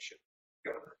destination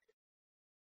Ghana.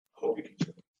 I hope you can do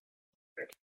it. Thank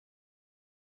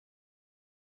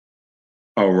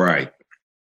you. All right.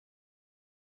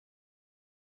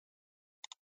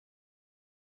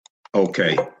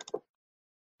 Okay.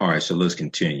 All right. So let's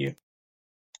continue.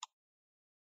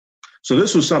 So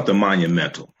this was something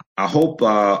monumental. I hope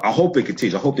it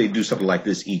continues. I hope they do something like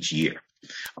this each year.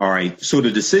 All right. So the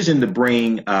decision to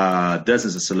bring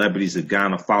dozens of celebrities to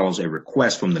Ghana follows a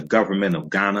request from the government of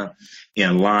Ghana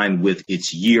in line with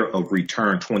its Year of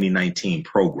Return 2019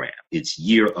 program. Its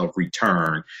Year of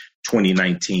Return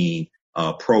 2019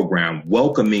 program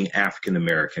welcoming African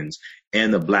Americans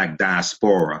and the Black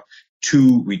diaspora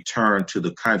to return to the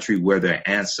country where their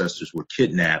ancestors were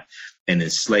kidnapped and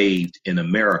enslaved in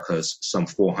Americas some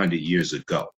 400 years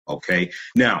ago. Okay.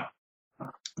 Now,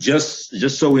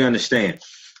 just so we understand,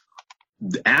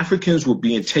 the Africans were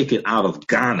being taken out of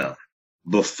Ghana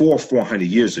before 400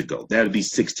 years ago. That would be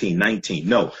 1619.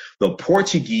 No, the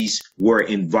Portuguese were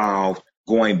involved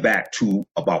going back to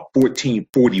about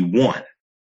 1441.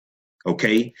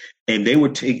 Okay. And they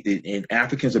were and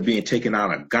Africans are being taken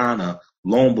out of Ghana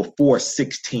long before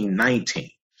 1619.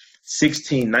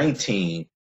 1619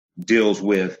 deals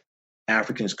with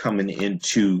Africans coming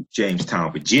into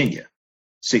Jamestown, Virginia.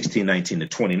 1619 to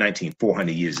 2019,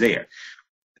 400 years there.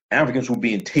 Africans were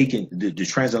being taken, the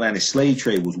transatlantic slave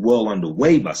trade was well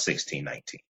underway by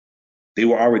 1619. They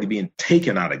were already being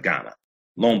taken out of Ghana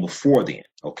long before then.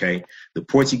 Okay, the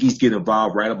Portuguese get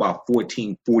involved right about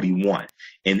 1441,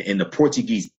 and the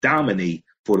Portuguese dominate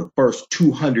for the first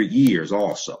 200 years.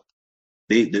 Also,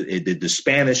 the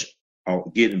Spanish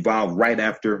get involved right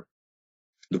after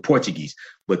the Portuguese,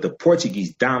 but the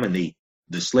Portuguese dominate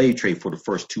the slave trade for the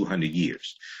first 200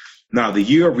 years. Now, the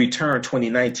year of return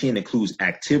 2019 includes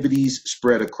activities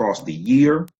spread across the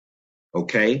year.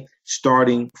 Okay,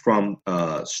 starting from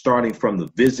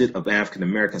the visit of African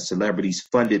American celebrities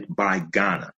funded by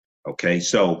Ghana. Okay,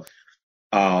 so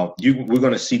we're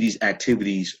going to see these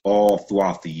activities all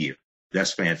throughout the year.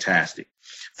 That's fantastic.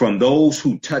 From those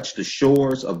who touch the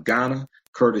shores of Ghana,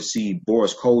 courtesy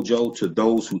Boris Kodjoe, to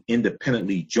those who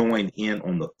independently joined in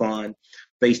on the fun,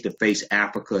 Face-to-Face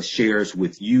Africa shares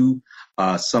with you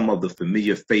some of the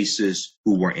familiar faces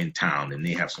who were in town, and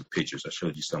they have some pictures. I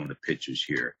showed you some of the pictures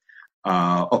here.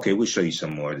 Okay, we'll show you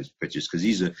some more of these pictures because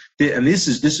this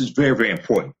is very, very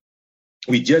important.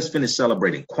 We just finished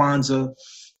celebrating Kwanzaa.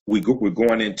 We're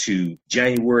going into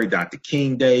January, Dr.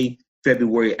 King Day,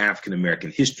 February, African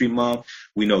American History Month.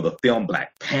 We know the film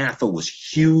Black Panther was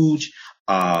huge.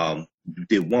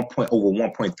 Did over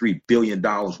 $1.3 billion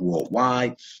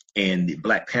worldwide, and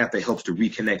Black Panther helps to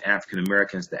reconnect African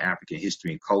Americans to African history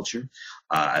and culture.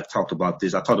 I talked about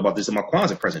this in my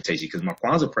Kwanzaa presentation, because my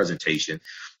Kwanzaa presentation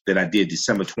that I did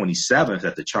December 27th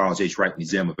at the Charles H. Wright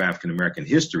Museum of African American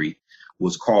History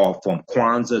was called From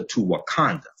Kwanzaa to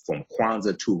Wakanda. From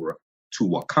Kwanzaa to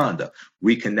Wakanda,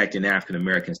 reconnecting African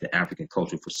Americans to African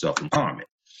culture for self-empowerment.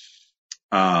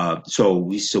 So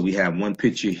we have one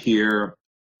picture here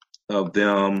of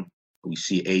them. We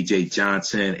see A.J.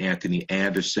 Johnson, Anthony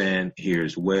Anderson here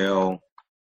as well.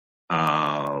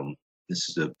 This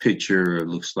is a picture, it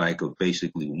looks like, of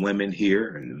basically women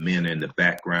here, and the men are in the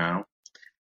background.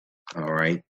 All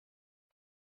right.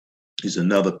 Here's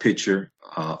another picture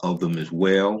of them as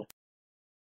well.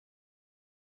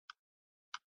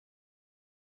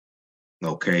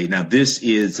 Okay, now this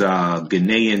is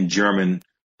Ghanaian German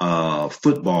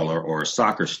footballer or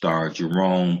soccer star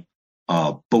Jerome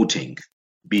Boateng,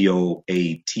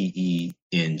 Boateng.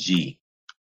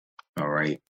 All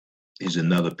right, here's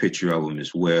another picture of him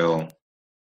as well.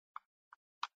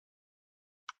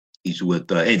 He's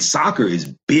with, and soccer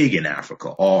is big in Africa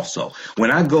also.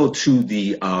 When I go to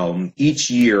the,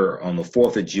 each year on the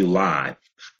 4th of July,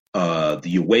 the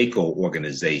UACO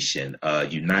organization,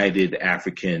 United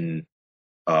African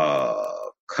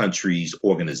Countries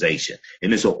Organization,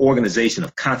 and it's an organization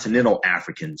of continental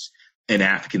Africans and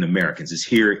African Americans. It's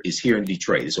here in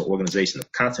Detroit. It's an organization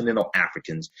of continental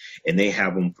Africans, and they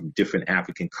have them from different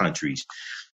African countries.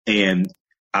 And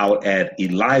out at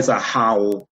Eliza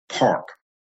Howell Park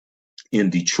in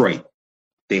Detroit,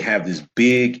 they have this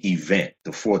big event,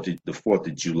 the 4th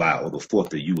of July, or the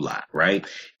 4th of July, right?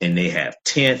 And they have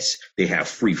tents, they have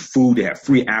free food, they have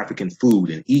free African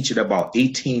food, and each of about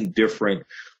 18 different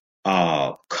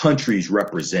countries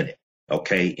represented,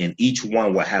 okay? And each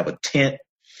one will have a tent,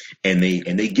 and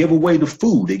they give away the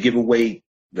food. They give away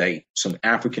some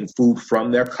African food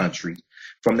from their countries,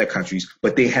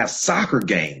 but they have soccer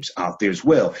games out there as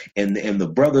well. And the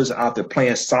brothers out there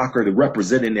playing soccer, they're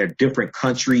representing their different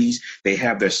countries. They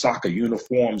have their soccer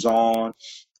uniforms on.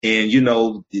 And, you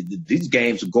know, these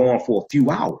games are going for a few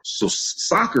hours. So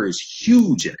soccer is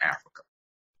huge in Africa.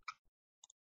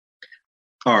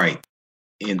 All right.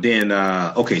 And then,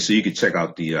 okay, so you can check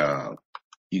out the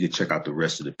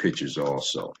rest of the pictures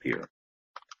also here.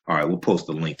 All right, we'll post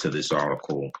a link to this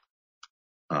article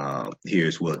here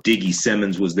as well. Diggy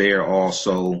Simmons was there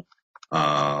also,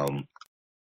 son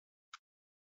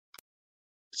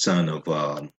of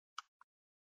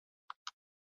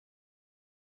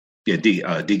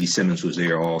Diggy Simmons was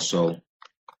there also,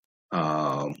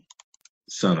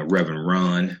 son of Reverend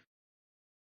Ron.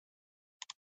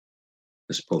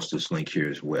 Let's post this link here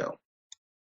as well.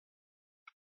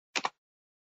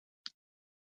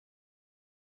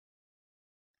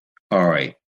 All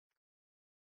right.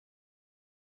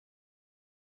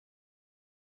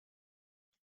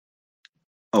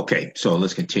 Okay, so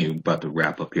let's continue. About to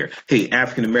wrap up here. Hey,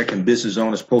 African American business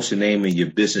owners, post your name and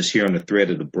your business here on the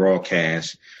thread of the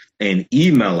broadcast, and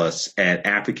email us at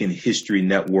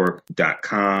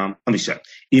AfricanHistoryNetwork.com.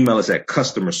 Email us at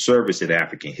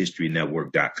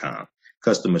customerservice@AfricanHistoryNetwork.com.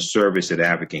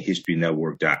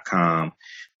 Customerservice@AfricanHistoryNetwork.com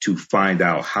to find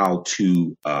out how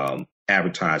to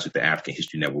advertise with the African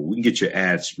History Network. We can get your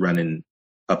ads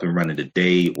up and running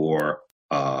today or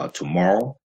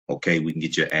tomorrow. Okay, we can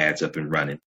get your ads up and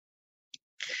running.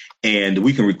 And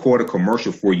we can record a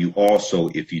commercial for you also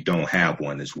if you don't have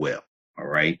one as well. All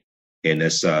right. And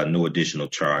that's no additional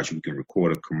charge. We can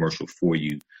record a commercial for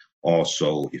you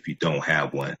also if you don't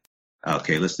have one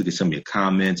Okay, let's look at some of your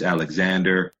comments.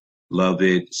 Alexander, love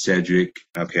it. Cedric,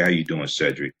 okay, how you doing,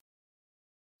 Cedric?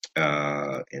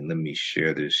 And let me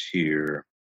share this here.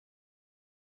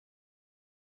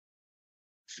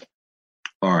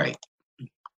 All right.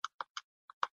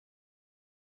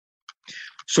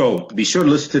 So be sure to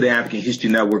listen to the African History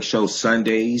Network show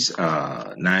Sundays,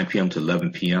 9 p.m. to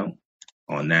 11 p.m.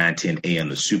 on 9:10 a.m.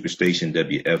 the Superstation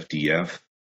WFDF.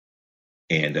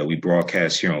 And we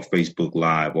broadcast here on Facebook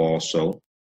Live also.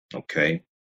 Okay.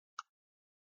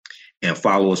 And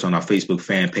follow us on our Facebook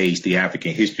fan page, The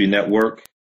African History Network.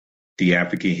 The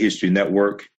African History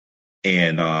Network.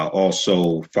 And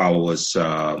also follow us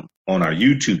on our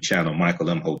YouTube channel, Michael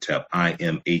Imhotep,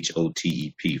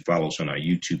 IMHOTEP. Follow us on our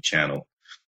YouTube channel,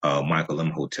 Michael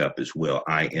Imhotep as well,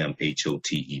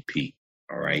 IMHOTEP.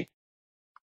 All right.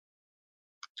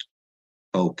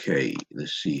 Okay,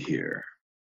 let's see here.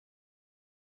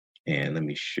 And let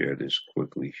me share this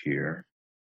quickly here.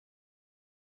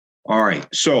 All right,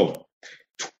 so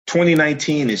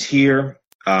 2019 is here.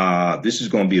 This is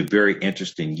going to be a very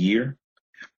interesting year.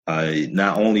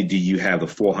 Not only do you have the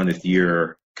 400th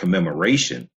year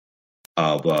commemoration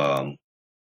of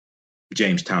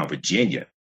Jamestown, Virginia,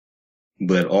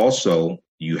 but also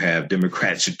you have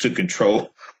Democrats who took control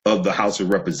of the House of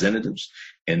Representatives,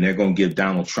 and they're going to give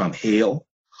Donald Trump hell.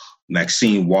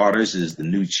 Maxine Waters is the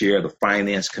new chair of the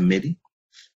Finance Committee.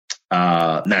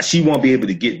 Now, she won't be able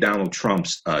to get Donald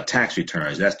Trump's tax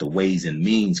returns. That's the Ways and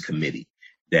Means Committee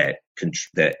that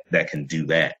can do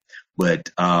that. But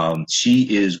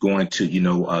she is going to,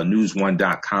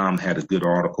 news1.com had a good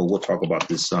article. We'll talk about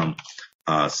this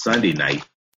Sunday night.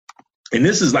 And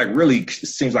this is really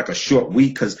seems like a short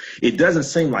week because it doesn't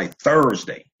seem like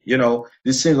Thursday.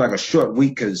 This seems like a short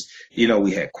week because,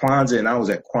 we had Kwanzaa, and I was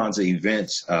at Kwanzaa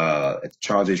events at the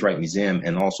Charles H. Wright Museum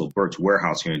and also Burt's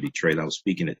Warehouse here in Detroit. I was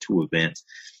speaking at 2 events,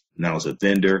 and I was a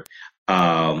vendor.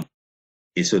 And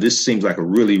so this seems like a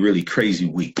really, really crazy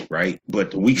week, right?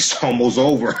 But the week's almost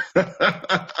over.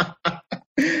 The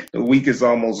week is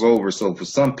almost over. So for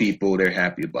some people, they're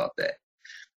happy about that.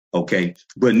 Okay,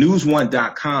 but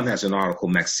news1.com has an article,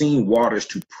 Maxine Waters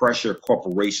to pressure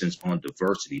corporations on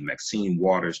diversity. Maxine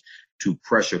Waters to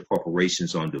pressure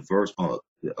corporations on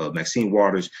Maxine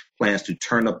Waters plans to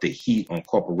turn up the heat on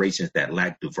corporations that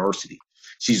lack diversity.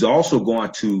 She's also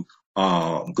going to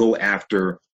go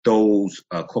after those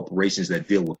corporations that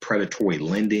deal with predatory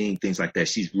lending, things like that.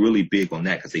 She's really big on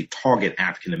that because they target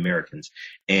African Americans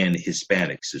and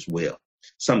Hispanics as well.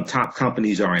 Some top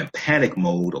companies are in panic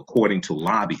mode, according to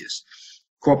lobbyists.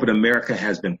 Corporate America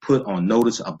has been put on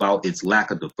notice about its lack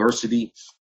of diversity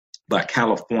by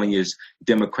California's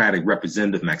Democratic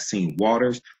Representative Maxine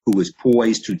Waters, who is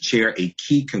poised to chair a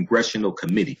key congressional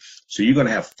committee. So you're going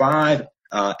to have 5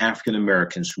 African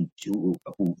Americans who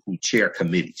chair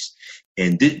committees.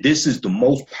 And this is the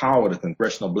most power the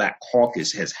Congressional Black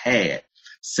Caucus has had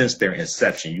since their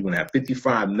inception. You're going to have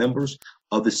 55 members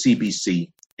of the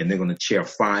CBC, and they're going to chair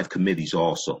 5 committees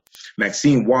also.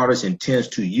 Maxine Waters intends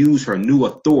to use her new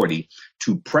authority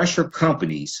to pressure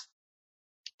companies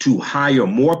to hire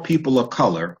more people of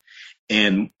color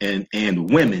and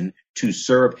women to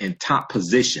serve in top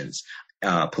positions,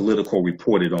 Politico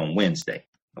reported on Wednesday.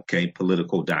 Okay,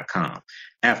 Politico.com.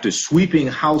 After sweeping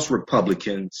House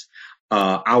Republicans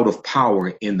out of power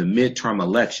in the midterm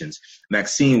elections,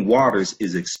 Maxine Waters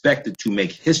is expected to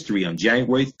make history on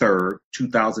January 3rd,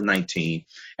 2019,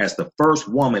 as the first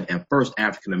woman and first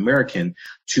African American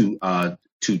to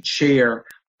chair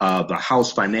the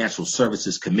House Financial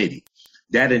Services Committee.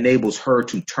 That enables her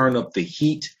to turn up the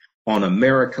heat on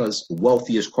America's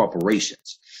wealthiest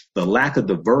corporations. The lack of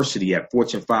diversity at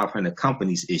Fortune 500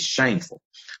 companies is shameful.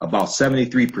 About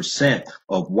 73%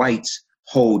 of whites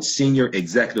hold senior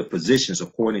executive positions,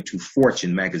 according to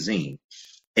Fortune magazine.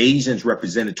 Asians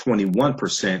represented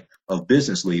 21% of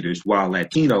business leaders, while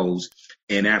Latinos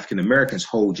and African Americans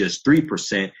hold just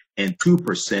 3% and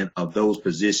 2% of those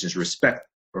positions,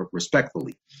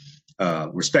 respectively.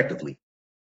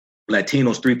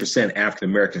 Latinos 3%, African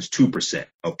Americans 2%,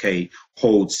 okay,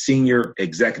 hold senior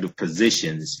executive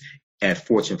positions at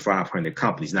Fortune 500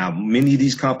 companies. Now, many of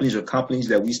these companies are companies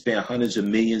that we spend hundreds of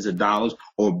millions of dollars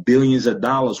or billions of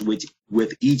dollars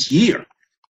with each year.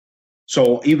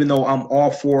 So even though I'm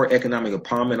all for economic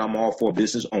empowerment, I'm all for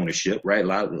business ownership, right? A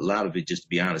lot of it, just to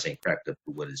be honest, ain't cracked up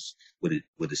for what it's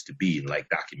to be, like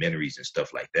documentaries and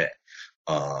stuff like that.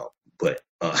 But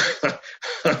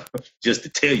just to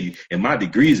tell you, and my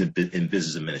degree is in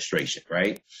business administration,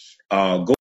 right? Do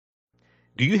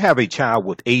you have a child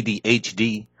with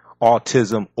ADHD,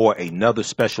 autism, or another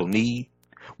special need?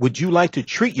 Would you like to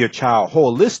treat your child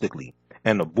holistically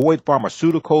and avoid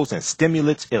pharmaceuticals and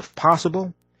stimulants if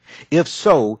possible? If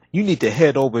so, you need to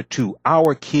head over to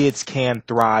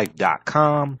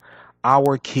OurKidsCanThrive.com,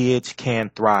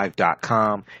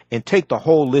 OurKidsCanThrive.com, and take the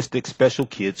holistic special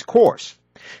kids course.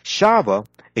 Shava,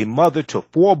 a mother to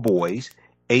 4 boys,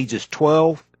 ages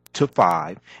 12 to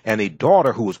 5, and a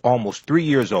daughter who is almost 3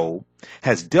 years old,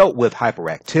 has dealt with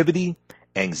hyperactivity,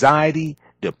 anxiety,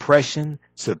 depression,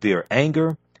 severe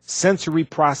anger, sensory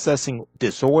processing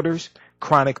disorders,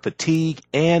 chronic fatigue,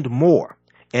 and more.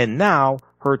 And now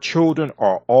her children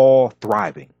are all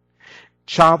thriving.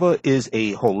 Chava is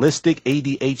a holistic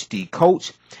ADHD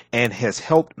coach and has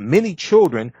helped many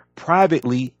children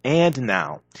privately and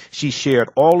now. She shared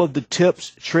all of the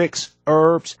tips, tricks,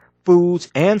 herbs, foods,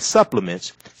 and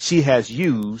supplements she has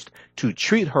used to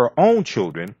treat her own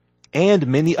children and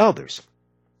many others.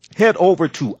 Head over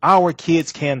to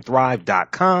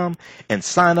OurKidsCanThrive.com and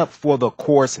sign up for the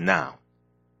course now.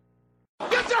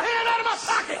 Get your hand out of my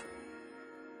pocket!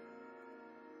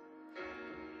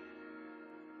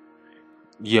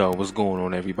 Yo, what's going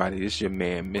on, everybody? It's your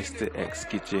man, Mr. X.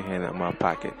 Get your hand out of my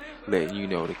pocket, letting you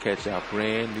know to catch our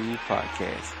brand new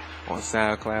podcast on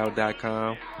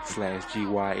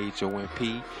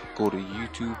SoundCloud.com/GYHOMP. Go to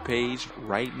YouTube page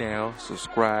right now,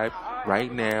 subscribe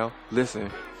right now, listen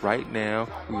right now.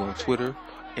 We on Twitter,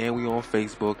 and we on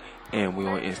Facebook, and we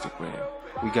on Instagram.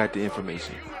 We got the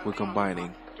information. We're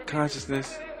combining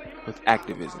consciousness with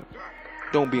activism.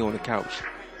 Don't be on the couch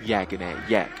yakking that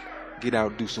yak. Get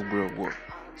out and do some real work.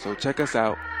 So check us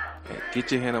out at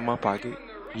Get Your Hand Out My Pocket,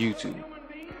 YouTube.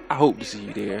 I hope to see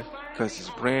you there, because it's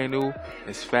brand new,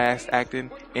 it's fast acting,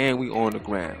 and we on the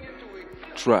ground.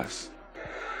 Trust.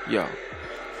 Yo,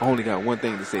 I only got one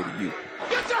thing to say to you.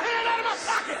 Get your hand out of my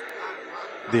pocket!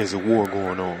 There's a war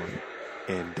going on,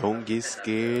 and don't get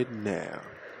scared now.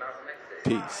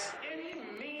 Peace.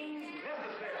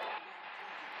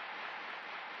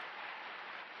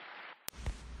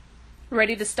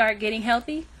 Ready to start getting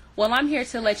healthy? Well, I'm here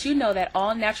to let you know that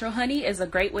all natural honey is a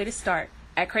great way to start.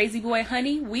 At Crazy Boy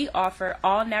Honey, we offer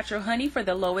all natural honey for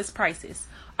the lowest prices.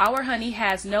 Our honey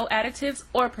has no additives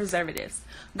or preservatives.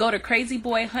 Go to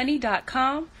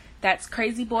crazyboyhoney.com. That's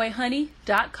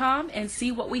crazyboyhoney.com and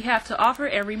see what we have to offer,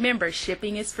 and remember,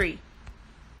 shipping is free.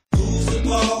 Who's the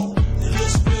ball that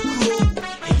looks real cool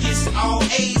and gets all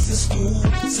A's in school?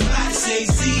 Somebody say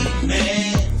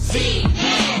Z-Man.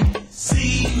 Z-Man.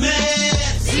 Z-Man.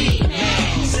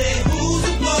 Z-Man. Say who's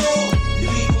the ball?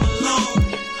 Leave him alone.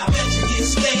 I bet you can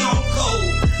stay on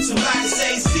cold. Somebody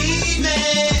say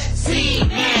Z-Man.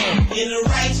 Z-Man. In a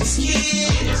righteous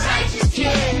kid. In a righteous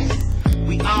kid.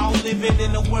 We all living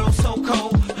in a world so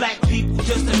cold. Black people,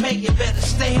 just to make it better,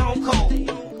 stay on cold.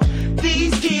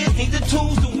 These kids need the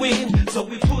tools to win, so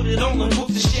we put it on the book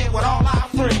to share with all our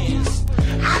friends.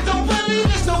 I don't believe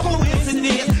it's no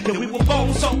coincidence that we were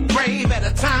born so brave at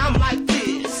a time like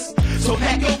this. So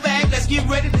pack your bag, let's get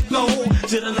ready to go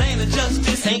to the land of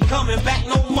justice. Ain't coming back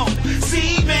no more.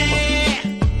 See,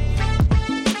 man.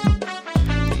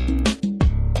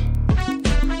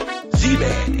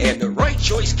 Z-Man and the Right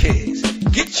Choice Kids.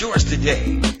 Get yours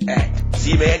today at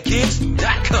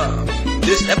zmankids.com.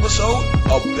 This episode,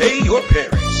 Obey Your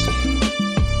Parents.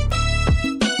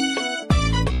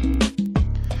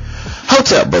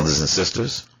 Hotel, brothers and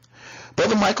sisters.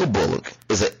 Brother Michael Bullock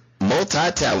is a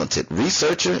multi-talented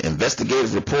researcher,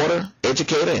 investigative reporter,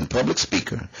 educator, and public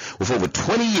speaker with over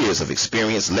 20 years of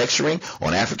experience lecturing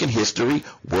on African history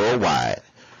worldwide.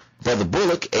 Brother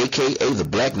Bullock, a.k.a. the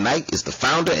Black Knight, is the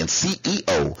founder and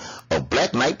CEO of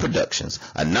Black Knight Productions,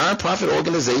 a non-profit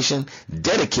organization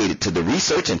dedicated to the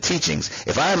research and teachings,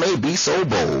 if I may be so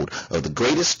bold, of the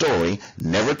greatest story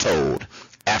never told,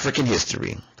 African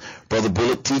history. Brother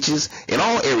Bullock teaches in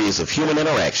all areas of human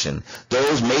interaction,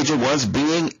 those major ones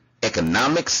being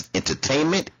economics,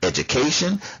 entertainment,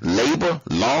 education, labor,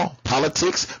 law,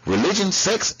 politics, religion,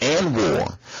 sex, and war.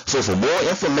 So for more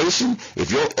information, if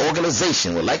your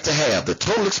organization would like to have the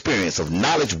total experience of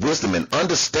knowledge, wisdom, and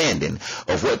understanding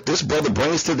of what this brother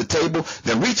brings to the table,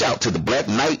 then reach out to the Black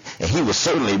Knight, and he will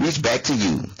certainly reach back to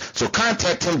you. So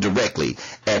contact him directly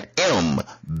at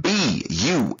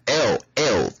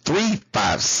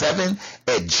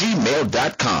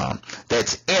mbull357@gmail.com.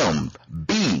 That's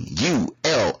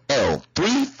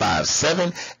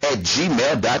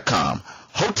mbull357@gmail.com.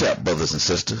 Hotep, brothers and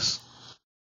sisters.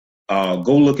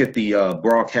 Go look at the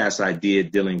broadcast I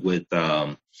did dealing with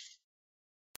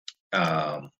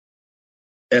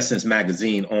Essence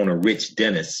Magazine owner Rich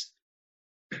Dennis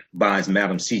buys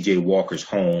Madam C.J. Walker's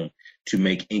home to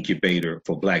make incubator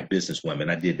for Black businesswomen.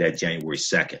 I did that January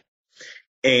 2nd.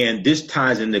 And this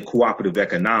ties into cooperative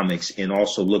economics, and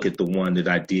also look at the one that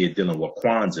I did dealing with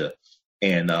Kwanzaa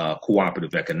and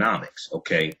cooperative economics.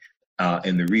 Okay.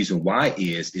 And the reason why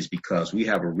is because we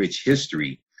have a rich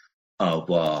history of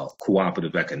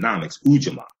cooperative economics,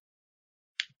 Ujamaa,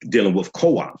 dealing with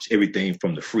co-ops, everything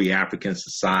from the Free African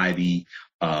Society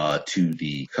to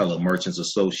the Colored Merchants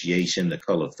Association, the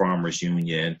Colored Farmers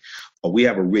Union. We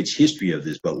have a rich history of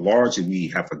this, but largely we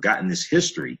have forgotten this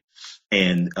history.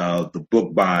 And the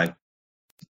book by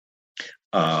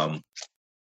Dr.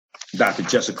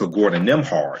 Jessica Gordon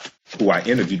Nemhard, who I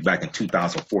interviewed back in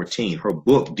 2014, her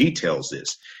book details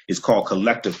this. It's called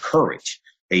Collective Courage,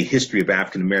 A History of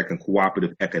African American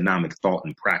Cooperative Economic Thought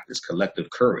and Practice. Collective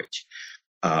Courage,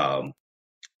 a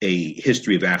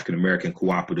history of African American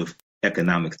cooperative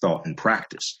economic thought and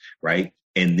practice, right?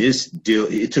 And this deal,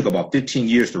 it took about 15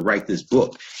 years to write this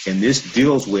book. And this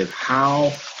deals with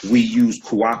how we use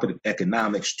cooperative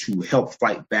economics to help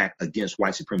fight back against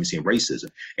white supremacy and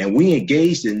racism. And we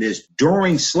engaged in this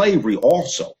during slavery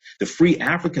also. The Free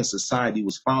African Society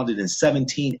was founded in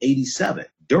 1787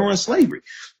 during slavery.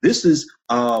 This is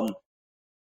 4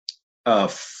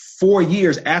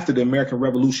 years after the American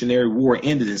Revolutionary War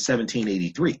ended in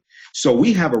 1783. So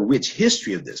we have a rich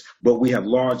history of this, but we have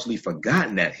largely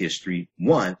forgotten that history.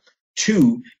 1,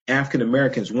 2, African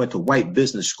Americans went to white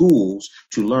business schools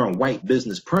to learn white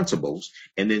business principles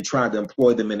and then tried to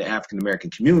employ them in the African American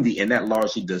community. And that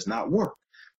largely does not work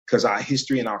because our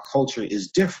history and our culture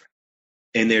is different.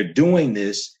 And they're doing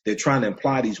this. They're trying to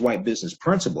apply these white business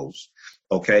principles,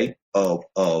 okay, of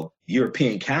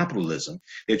European capitalism.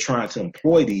 They're trying to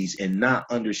employ these and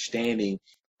not understanding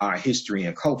our history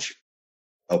and culture.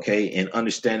 Okay, and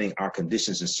understanding our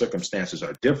conditions and circumstances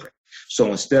are different.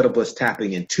 So instead of us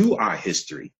tapping into our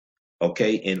history,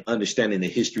 okay, and understanding the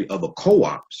history of the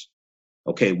co-ops,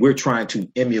 okay, we're trying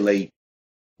to emulate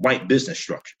white business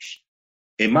structures.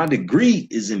 And my degree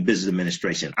is in business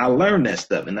administration. I learned that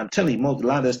stuff, and I'm telling you, a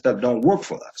lot of that stuff don't work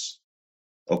for us.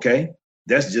 Okay,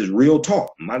 that's just real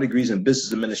talk. My degree is in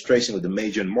business administration with a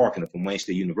major in marketing from Wayne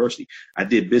State University. I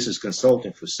did business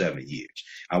consulting for 7 years.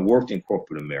 I worked in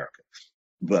corporate America.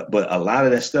 But a lot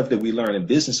of that stuff that we learn in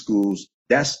business schools,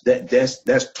 that's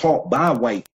taught by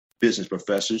white business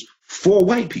professors for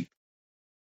white people.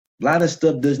 A lot of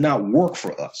stuff does not work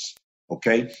for us.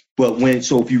 Okay. But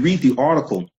if you read the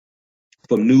article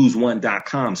from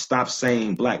news1.com, stop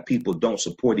saying black people don't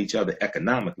support each other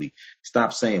economically.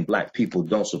 Stop saying black people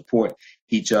don't support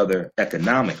each other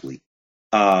economically.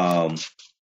 They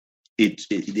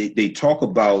talk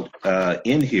about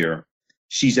in here.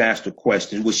 She's asked a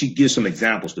question. Well, she gives some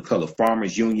examples. The Colored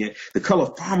Farmers Union. The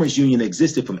Colored Farmers Union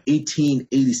existed from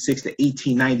 1886 to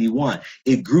 1891.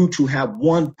 It grew to have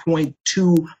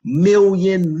 1.2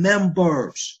 million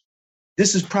members.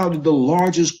 This is probably the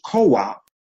largest co-op,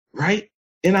 right,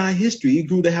 in our history. It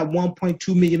grew to have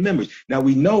 1.2 million members. Now,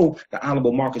 we know the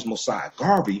Honorable Marcus Mosiah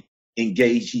Garvey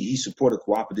engaged. He supported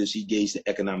cooperatives. He engaged in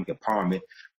economic empowerment.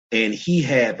 And he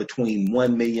had between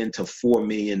 1 million to 4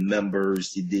 million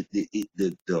members.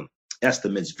 The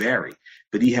estimates vary,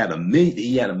 but he had a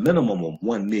minimum of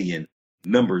 1 million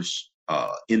members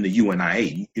in the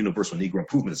UNIA, Universal Negro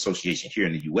Improvement Association, here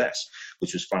in the U.S.,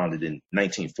 which was founded in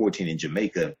 1914 in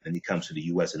Jamaica, and he comes to the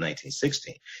U.S. in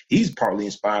 1916. He's partly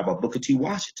inspired by Booker T.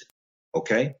 Washington.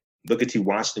 Okay, Booker T.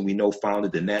 Washington, we know,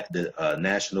 founded the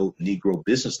National Negro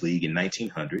Business League in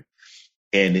 1900,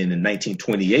 and then in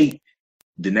 1928.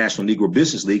 The National Negro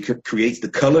Business League creates the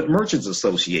Colored Merchants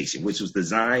Association, which was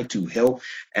designed to help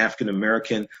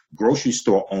African-American grocery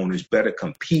store owners better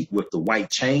compete with the white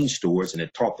chain stores. And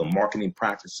it taught them marketing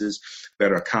practices,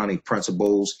 better accounting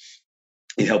principles.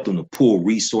 It helped them to pull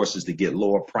resources to get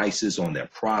lower prices on their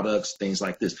products, things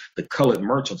like this. The Colored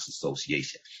Merchants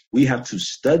Association. We have to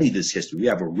study this history. We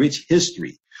have a rich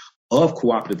history of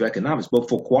cooperative economics. But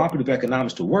for cooperative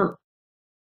economics to work,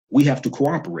 we have to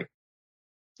cooperate.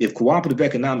 If cooperative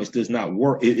economics does not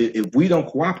work, if we don't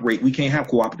cooperate, we can't have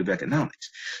cooperative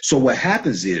economics. So what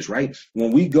happens is, right,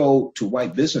 when we go to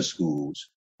white business schools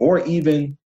or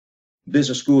even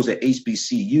business schools at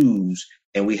HBCUs,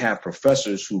 and we have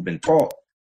professors who've been taught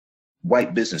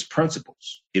white business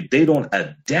principles, if they don't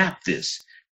adapt this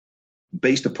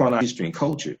based upon our history and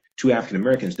culture to African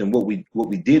Americans, then what we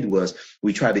did was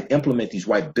we tried to implement these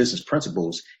white business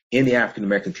principles in the African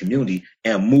American community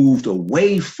and moved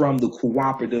away from the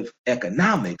cooperative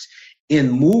economics. In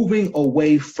moving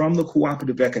away from the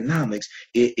cooperative economics,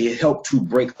 it helped to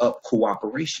break up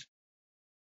cooperation.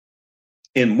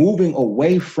 In moving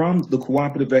away from the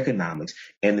cooperative economics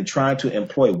and in trying to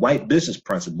employ white business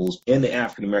principles in the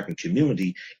African American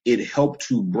community, it helped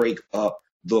to break up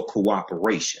the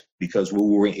cooperation, because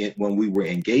when we were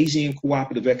engaging in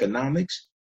cooperative economics,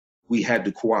 we had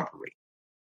to cooperate.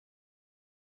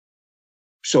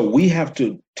 So we have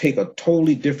to take a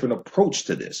totally different approach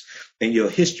to this. And your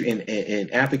history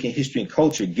and African history and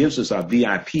culture gives us our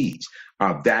VIPs,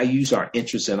 our values, our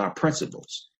interests, and our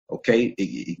principles. Okay,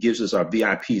 it gives us our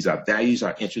VIPs, our values,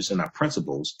 our interests, and our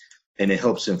principles, and it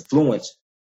helps influence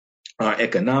our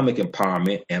economic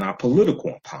empowerment and our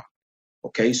political empowerment.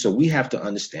 Okay, so we have to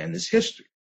understand this history.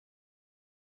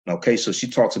 Okay, so she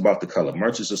talks about the Colored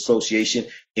Merchants Association.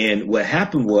 And what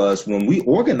happened was when we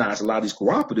organized a lot of these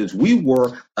cooperatives, we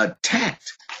were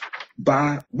attacked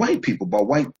by white people, by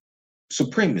white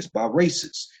supremacists, by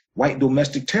racists, white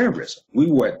domestic terrorism. We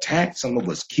were attacked. Some of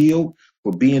us killed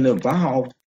for being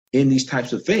involved in these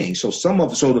types of things. So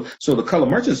the Colored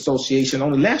Merchants Association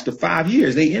only lasted 5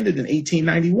 years. They ended in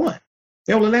 1891.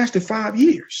 They only lasted 5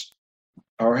 years.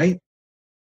 All right.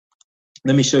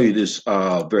 Let me show you this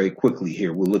very quickly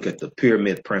here. We'll look at the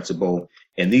pyramid principle,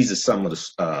 and these are some of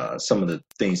the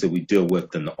things that we deal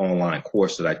with in the online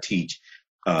course that I teach,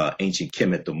 Ancient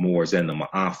Kemet, the Moors, and the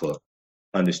Ma'afa,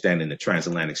 understanding the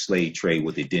transatlantic slave trade,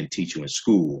 what they didn't teach you in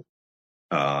school,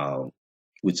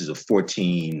 which is a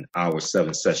 14-hour,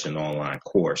 7-session online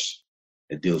course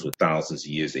that deals with thousands of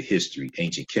years of history,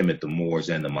 Ancient Kemet, the Moors,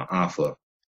 and the Ma'afa,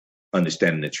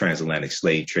 understanding the transatlantic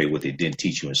slave trade, what they didn't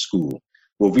teach you in school.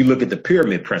 Well, if we look at the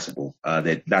pyramid principle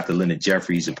that Dr. Leonard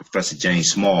Jeffries and Professor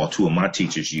James Small, two of my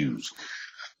teachers, use,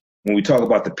 when we talk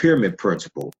about the pyramid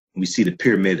principle, we see the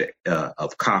pyramid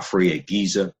of Khafre at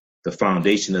Giza. The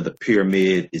foundation of the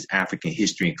pyramid is African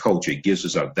history and culture. It gives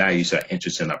us our values, our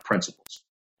interests, and our principles.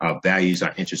 Our values,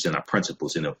 our interests, and our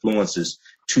principles, and influences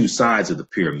two sides of the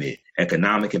pyramid,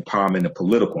 economic empowerment and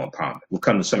political empowerment. We'll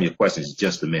come to some of your questions in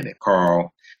just a minute.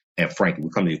 Carl and Frankie, we'll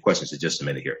come to your questions in just a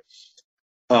minute here.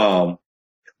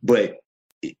 But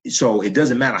so it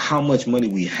doesn't matter how much money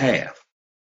we have.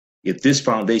 If this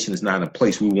foundation is not in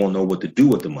place, we won't know what to do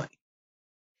with the money.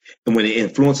 And when it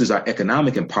influences our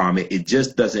economic empowerment, it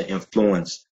just doesn't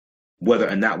influence whether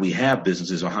or not we have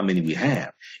businesses or how many we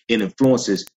have. It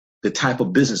influences the type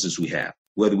of businesses we have,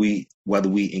 whether we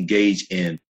engage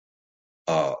in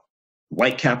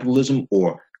white capitalism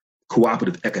or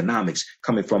cooperative economics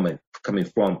coming from an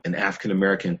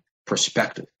African-American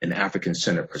perspective, an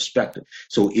African-centered perspective.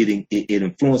 So it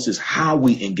influences how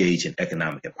we engage in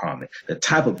economic empowerment, the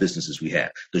type of businesses we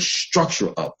have, the structure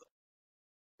of them.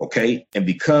 Okay, and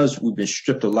because we've been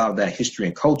stripped a lot of that history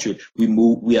and culture,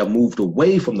 we have moved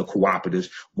away from the cooperatives,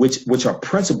 which are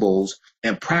principles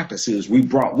and practices we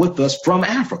brought with us from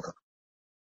Africa.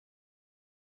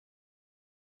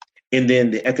 And then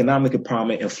the economic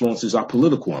empowerment influences our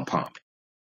political empowerment.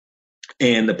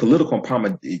 And the political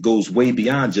empowerment, it goes way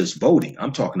beyond just voting.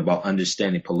 I'm talking about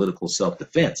understanding political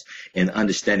self-defense and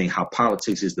understanding how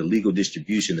politics is the legal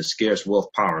distribution of scarce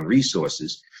wealth, power, and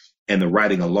resources, and the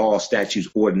writing of laws, statutes,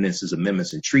 ordinances,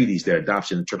 amendments, and treaties, their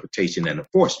adoption, interpretation, and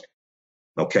enforcement.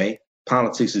 Okay?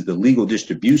 Politics is the legal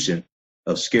distribution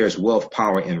of scarce wealth,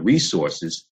 power, and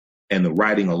resources, and the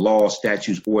writing of laws,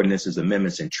 statutes, ordinances,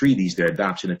 amendments, and treaties, their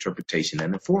adoption, interpretation,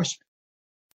 and enforcement.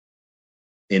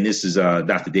 And this is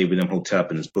Dr. David M.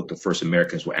 Hotep in his book, The First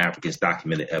Americans Were Africans,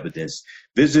 Documented Evidence.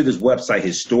 Visit his website,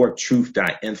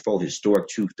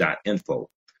 historictruth.info,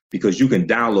 because you can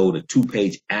download a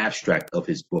 2-page abstract of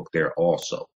his book there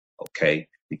also, okay,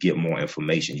 to get more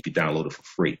information. You can download it for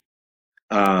free.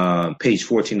 Page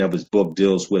 14 of his book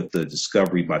deals with the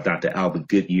discovery by Dr. Albert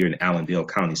Goodyear in Allendale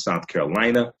County, South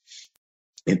Carolina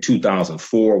in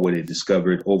 2004, where they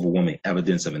discovered overwhelming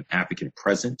evidence of an African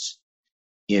presence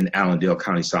in Allendale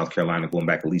County, South Carolina, going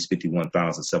back at least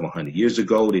 51,700 years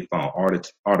ago. They found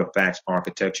artifacts,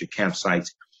 architecture,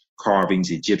 campsites,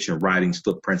 carvings, Egyptian writings,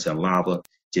 footprints, and lava,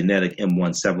 genetic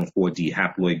M174D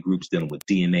haploid groups dealing with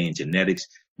DNA and genetics,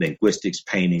 linguistics,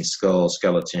 painting, skulls,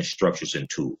 skeletons, structures, and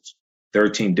tools.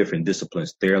 13 different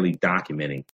disciplines thoroughly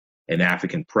documenting an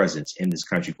African presence in this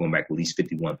country going back at least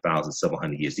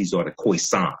 51,700 years. These are the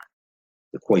Khoisan.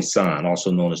 The Khoisan,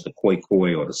 also known as the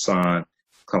Khoikhoi or the San,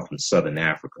 come from Southern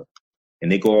Africa.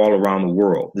 And they go all around the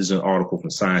world. This is an article from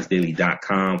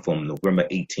ScienceDaily.com from November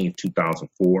 18,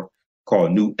 2004,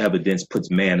 called New Evidence Puts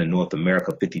Man in North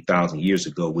America 50,000 Years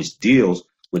Ago, which deals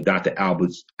with Dr.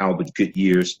 Albert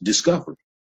Goodyear's discovery.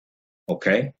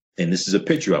 Okay? And this is a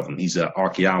picture of him. He's an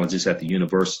archaeologist at the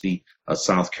University of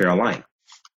South Carolina.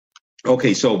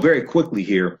 Okay, so very quickly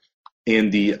here,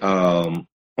 in the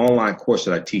online course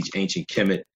that I teach, Ancient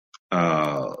Kemet,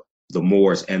 the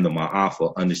Moors, and the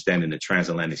Ma'afa, understanding the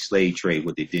transatlantic slave trade,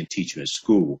 what they didn't teach you in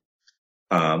school.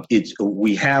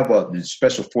 We have a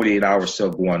special 48-hour sale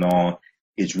going on.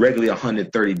 It's regularly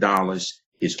 $130.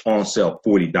 It's on sale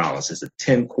 $40. It's a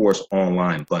 10-course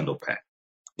online bundle pack.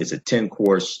 It's a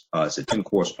 10-course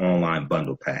online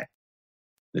bundle pack.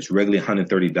 It's regularly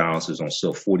 $130. It's on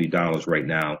sale $40 right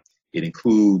now. It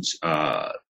includes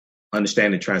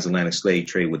Understanding Transatlantic Slave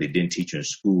Trade, what they didn't teach you in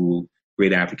school,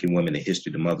 Great African Women, the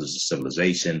History, the Mothers of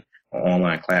Civilization, an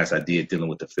online class I did dealing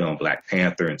with the film Black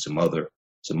Panther, and some other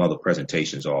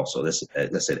presentations also. That's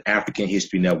at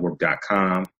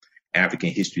AfricanHistoryNetwork.com,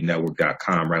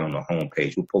 AfricanHistoryNetwork.com, right on the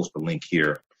homepage. We'll post a link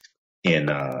here in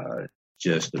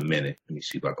just a minute. Let me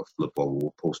see if I can flip over.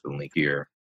 We'll post a link here.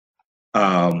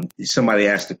 Somebody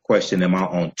asked the question, am I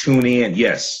on TuneIn?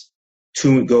 Yes.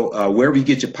 Go wherever you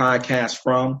get your podcast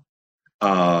from.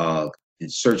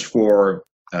 Search for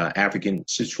the African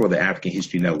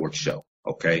History Network show.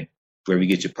 Okay. Wherever you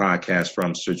get your podcast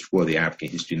from, search for the African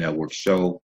History Network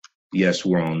show. Yes,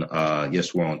 we're on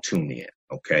TuneIn.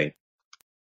 Okay.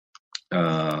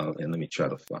 And let me try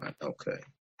to find. Okay.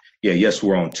 Yeah, yes,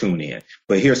 we're on TuneIn.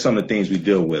 But here's some of the things we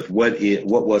deal with. What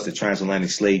was the transatlantic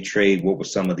slave trade? What were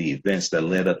some of the events that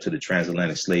led up to the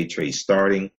transatlantic slave trade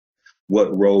starting?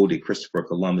 What role did Christopher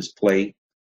Columbus play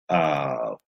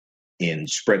in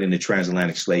spreading the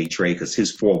transatlantic slave trade? Because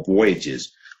his 4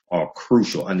 voyages are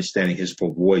crucial. Understanding his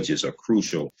 4 voyages are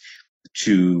crucial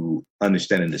to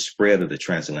understanding the spread of the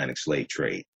transatlantic slave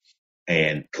trade.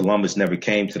 And Columbus never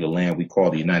came to the land we call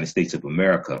the United States of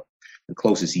America. The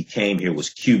closest he came here was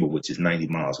Cuba, which is 90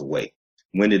 miles away.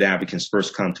 When did Africans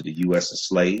first come to the U.S. as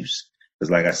slaves?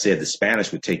 Because like I said, the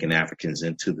Spanish were taking Africans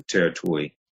into the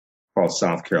territory called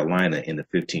South Carolina in the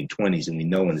 1520s. And we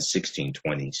know in the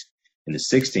 1620s,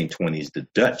 the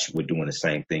Dutch were doing the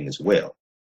same thing as well.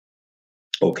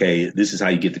 Okay, this is how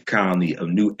you get the colony of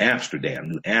New Amsterdam.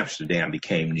 New Amsterdam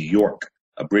became New York,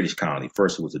 a British colony.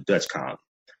 First, it was a Dutch colony.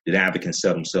 Did Africans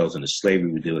sell themselves into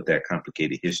slavery? We deal with that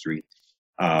complicated history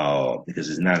because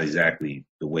it's not exactly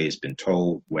the way it's been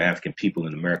told. Were African people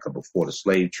in America before the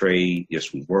slave trade?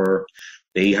 Yes, we were.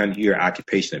 The 800-year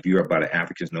occupation of Europe by the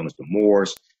Africans known as the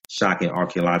Moors. Shocking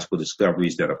archaeological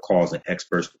discoveries that are causing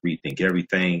experts to rethink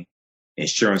everything.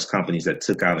 Insurance companies that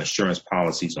took out insurance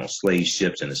policies on slave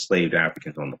ships and enslaved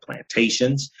Africans on the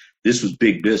plantations. This was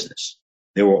big business.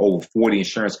 There were over 40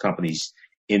 insurance companies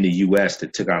in the U.S.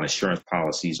 that took out insurance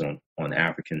policies on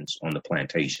Africans on the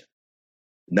plantation.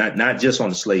 Not just on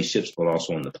the slave ships, but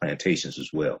also on the plantations as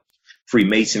well.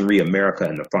 Freemasonry, America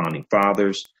and the Founding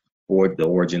Fathers, or the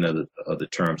origin of the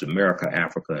terms America,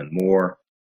 Africa, and more.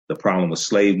 The problem with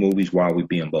slave movies, why we're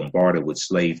being bombarded with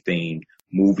slave-themed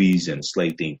movies and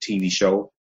slave-themed TV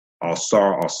show.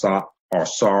 Osar,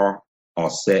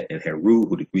 Set, and Heru,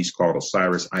 who the Greeks called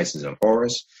Osiris, Isis, and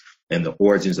Horus, and the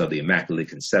origins of the Immaculate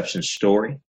Conception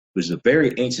story, which is a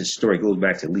very ancient story. It goes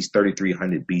back to at least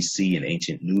 3300 BC in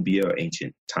ancient Nubia or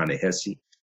ancient Ta-Nehisi.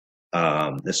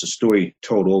 That's a story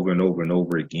told over and over and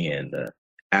over again. The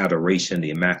adoration,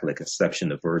 the Immaculate Conception,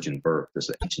 the virgin birth. That's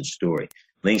an ancient story.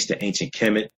 Links to ancient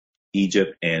Kemet,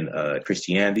 Egypt, and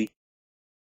Christianity.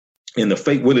 In the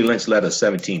fake Willie Lynch letter of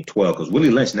 1712, because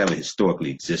Willie Lynch never historically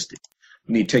existed.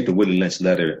 We need to take the Willie Lynch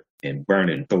letter and burn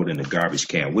it and throw it in the garbage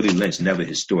can. Willie Lynch never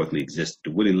historically existed.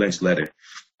 The Willie Lynch letter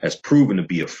has proven to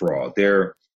be a fraud. There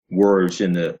are words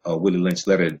in the Willie Lynch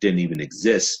letter that didn't even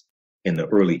exist in the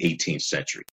early 18th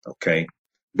century, okay?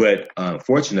 But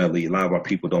unfortunately, a lot of our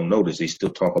people don't know this. They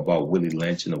still talk about Willie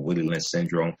Lynch and the Willie Lynch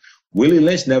syndrome. Willie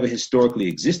Lynch never historically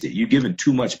existed. You're giving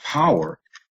too much power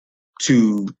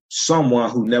to someone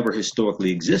who never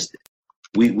historically existed.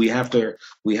 We have to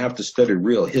study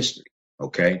real history,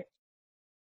 okay?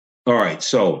 All right,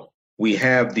 so we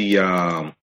have the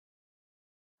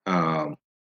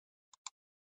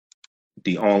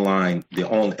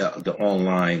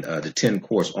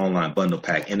 10-course online bundle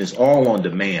pack, and it's all on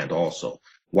demand also.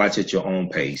 Watch at your own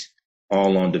pace,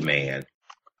 all on demand.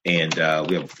 And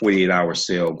we have a 48-hour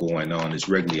sale going on. It's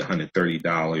regularly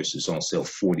 $130. It's on sale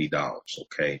 $40,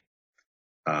 okay?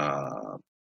 And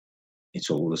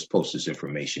so let's post this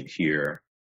information here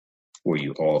for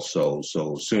you also.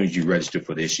 So as soon as you register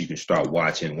for this, you can start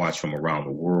watch from around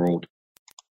the world.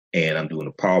 And I'm doing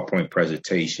a PowerPoint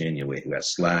presentation. We have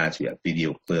slides, we have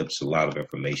video clips, a lot of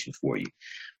information for you.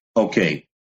 Okay,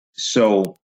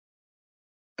 so,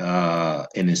 and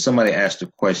then somebody asked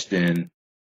a question.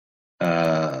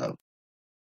 Okay,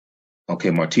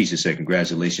 Martisha said,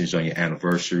 congratulations on your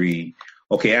anniversary.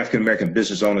 Okay, African American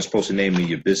business owners supposed to name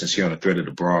your business here on the thread of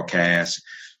the broadcast.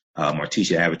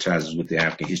 Martisha advertises with the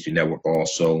African History Network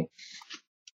also.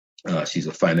 She's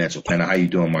a financial planner. How you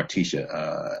doing,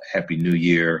 Martisha? Happy New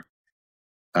Year.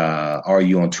 Are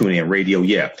you on TuneIn Radio?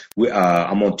 Yeah,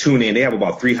 I'm on TuneIn. They have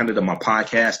about 300 of my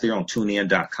podcasts there on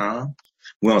TuneIn.com.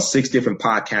 We're on 6 different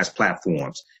podcast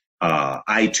platforms.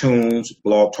 iTunes,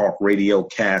 Blog Talk Radio,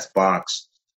 Castbox.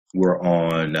 We're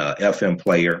on FM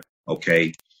Player,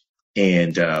 okay?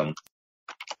 And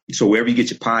So wherever you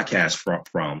get your podcast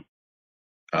from,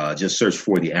 just search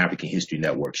for the African History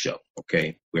Network Show.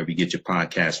 Okay, wherever you get your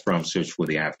podcast from, search for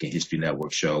the African History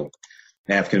Network Show.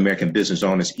 African American business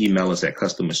owners, email us at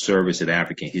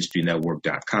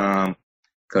customerservice@africanhistorynetwork.com.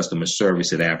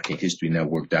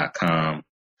 Customerservice@africanhistorynetwork.com.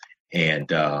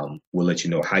 And we'll let you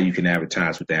know how you can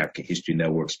advertise with the African History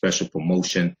Network. Special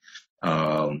promotion,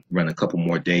 run a couple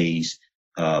more days.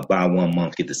 Buy 1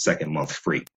 month, get the second month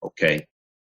free. Okay.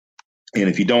 And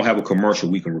if you don't have a commercial,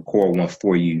 we can record one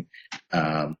for you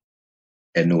at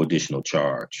no additional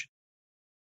charge.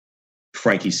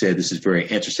 Frankie said, this is very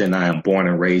interesting. I am born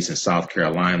and raised in South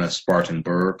Carolina,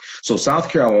 Spartanburg. So South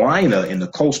Carolina, in the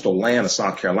coastal land of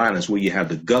South Carolina, is where you have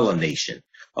the Gullah Nation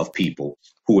of people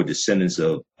who are descendants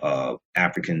of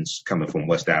Africans coming from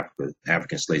West Africa,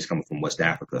 African slaves coming from West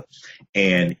Africa.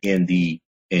 And in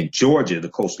Georgia, the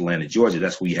coastal land of Georgia,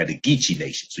 that's where you had the Geechee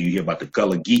Nation. So you hear about the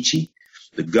Gullah Geechee.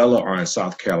 The Gullah are in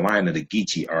South Carolina. The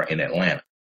Geechee are in Atlanta.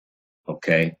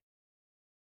 Okay.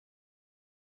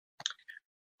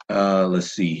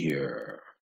 Let's see here.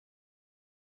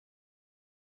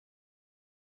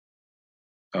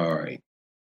 All right.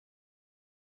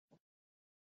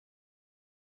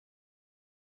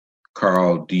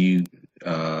 Carl, did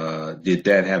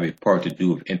that have a part to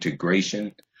do with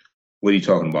integration? What are you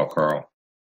talking about, Carl?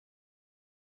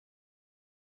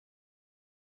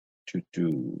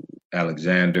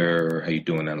 Alexander, how you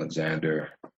doing,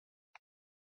 Alexander?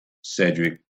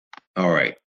 Cedric. All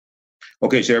right.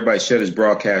 Okay, so everybody share this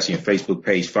broadcasting and Facebook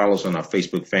page. Follow us on our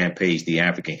Facebook fan page, The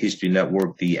African History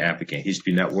Network, The African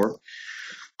History Network.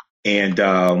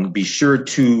 And be sure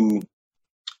to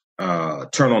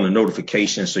turn on the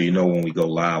notifications so you know when we go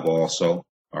live also.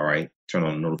 All right, turn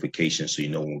on the notifications so you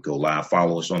know when we go live.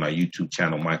 Follow us on our YouTube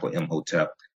channel, Michael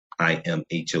Imhotep,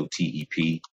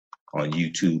 IMHOTEP, on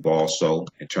YouTube also,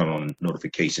 and turn on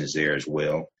notifications there as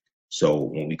well. So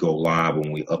when we go live,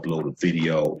 when we upload a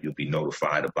video, you'll be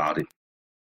notified about it.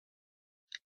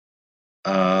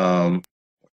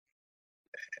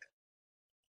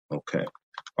 Okay.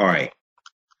 All right.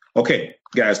 Okay,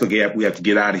 guys, look, we have to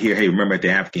get out of here. Hey, remember, at the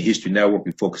African History Network,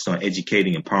 we focus on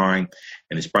educating, empowering,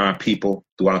 and inspiring people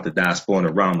throughout the diaspora and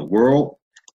around the world,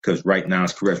 because right now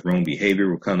it's correct wrong behavior.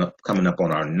 We're coming up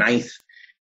on our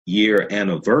 9-year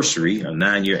anniversary, a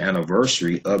 9-year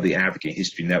anniversary of the African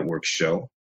History Network show.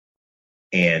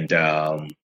 And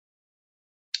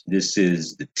this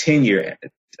is the 10-year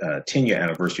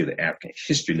anniversary of the African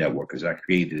History Network, because I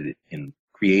created it in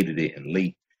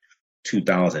late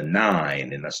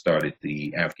 2009, and I started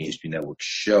the African History Network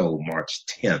show March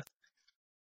 10th,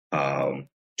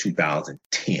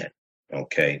 2010.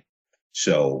 Okay,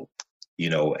 so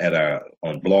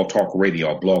on Blog Talk Radio,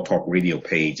 our Blog Talk Radio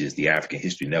page is the African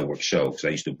History Network show, because I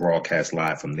used to broadcast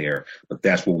live from there. But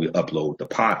that's where we upload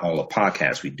all the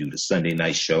podcasts we do, the Sunday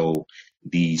night show,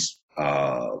 these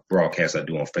broadcasts I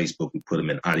do on Facebook. We put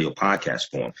them in audio podcast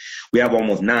form. We have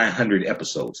almost 900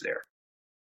 episodes there.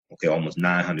 Okay, almost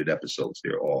 900 episodes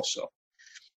there also.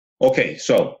 Okay,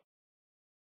 so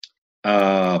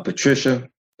Patricia,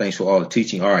 thanks for all the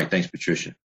teaching. All right, thanks,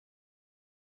 Patricia.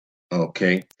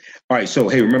 Okay. All right, so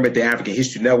hey, remember, at the African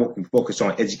History Network, we focus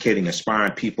on educating,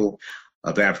 inspiring people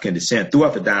of African descent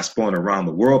throughout the diaspora and around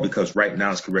the world, because right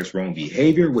now it's correct wrong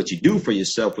behavior. What you do for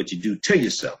yourself, what you do to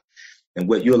yourself, and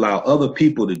what you allow other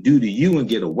people to do to you and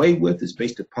get away with is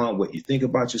based upon what you think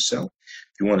about yourself.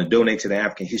 If you want to donate to the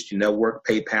African History Network,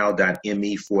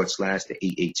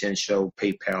 paypal.me/the AHN show,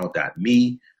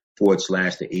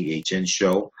 paypal.me/the AHN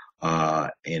show.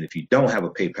 And if you don't have a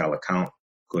PayPal account,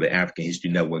 go to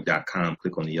AfricanHistoryNetwork.com,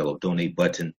 click on the yellow donate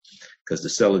button, because the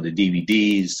sale of the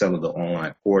DVDs, sale of the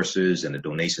online courses, and the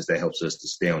donations, that helps us to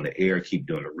stay on the air, keep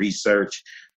doing the research,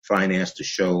 finance the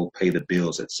show, pay the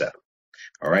bills, etc.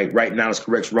 All right, right now it's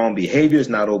correct wrong behavior. It's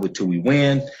not over till we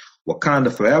win.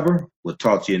 Wakanda forever. We'll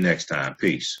talk to you next time.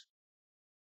 Peace.